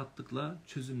daha rahatlıkla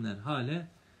çözümler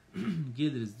hale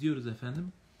geliriz diyoruz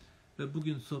efendim. Ve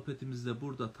bugün sohbetimizi de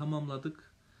burada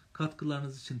tamamladık.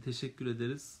 Katkılarınız için teşekkür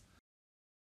ederiz.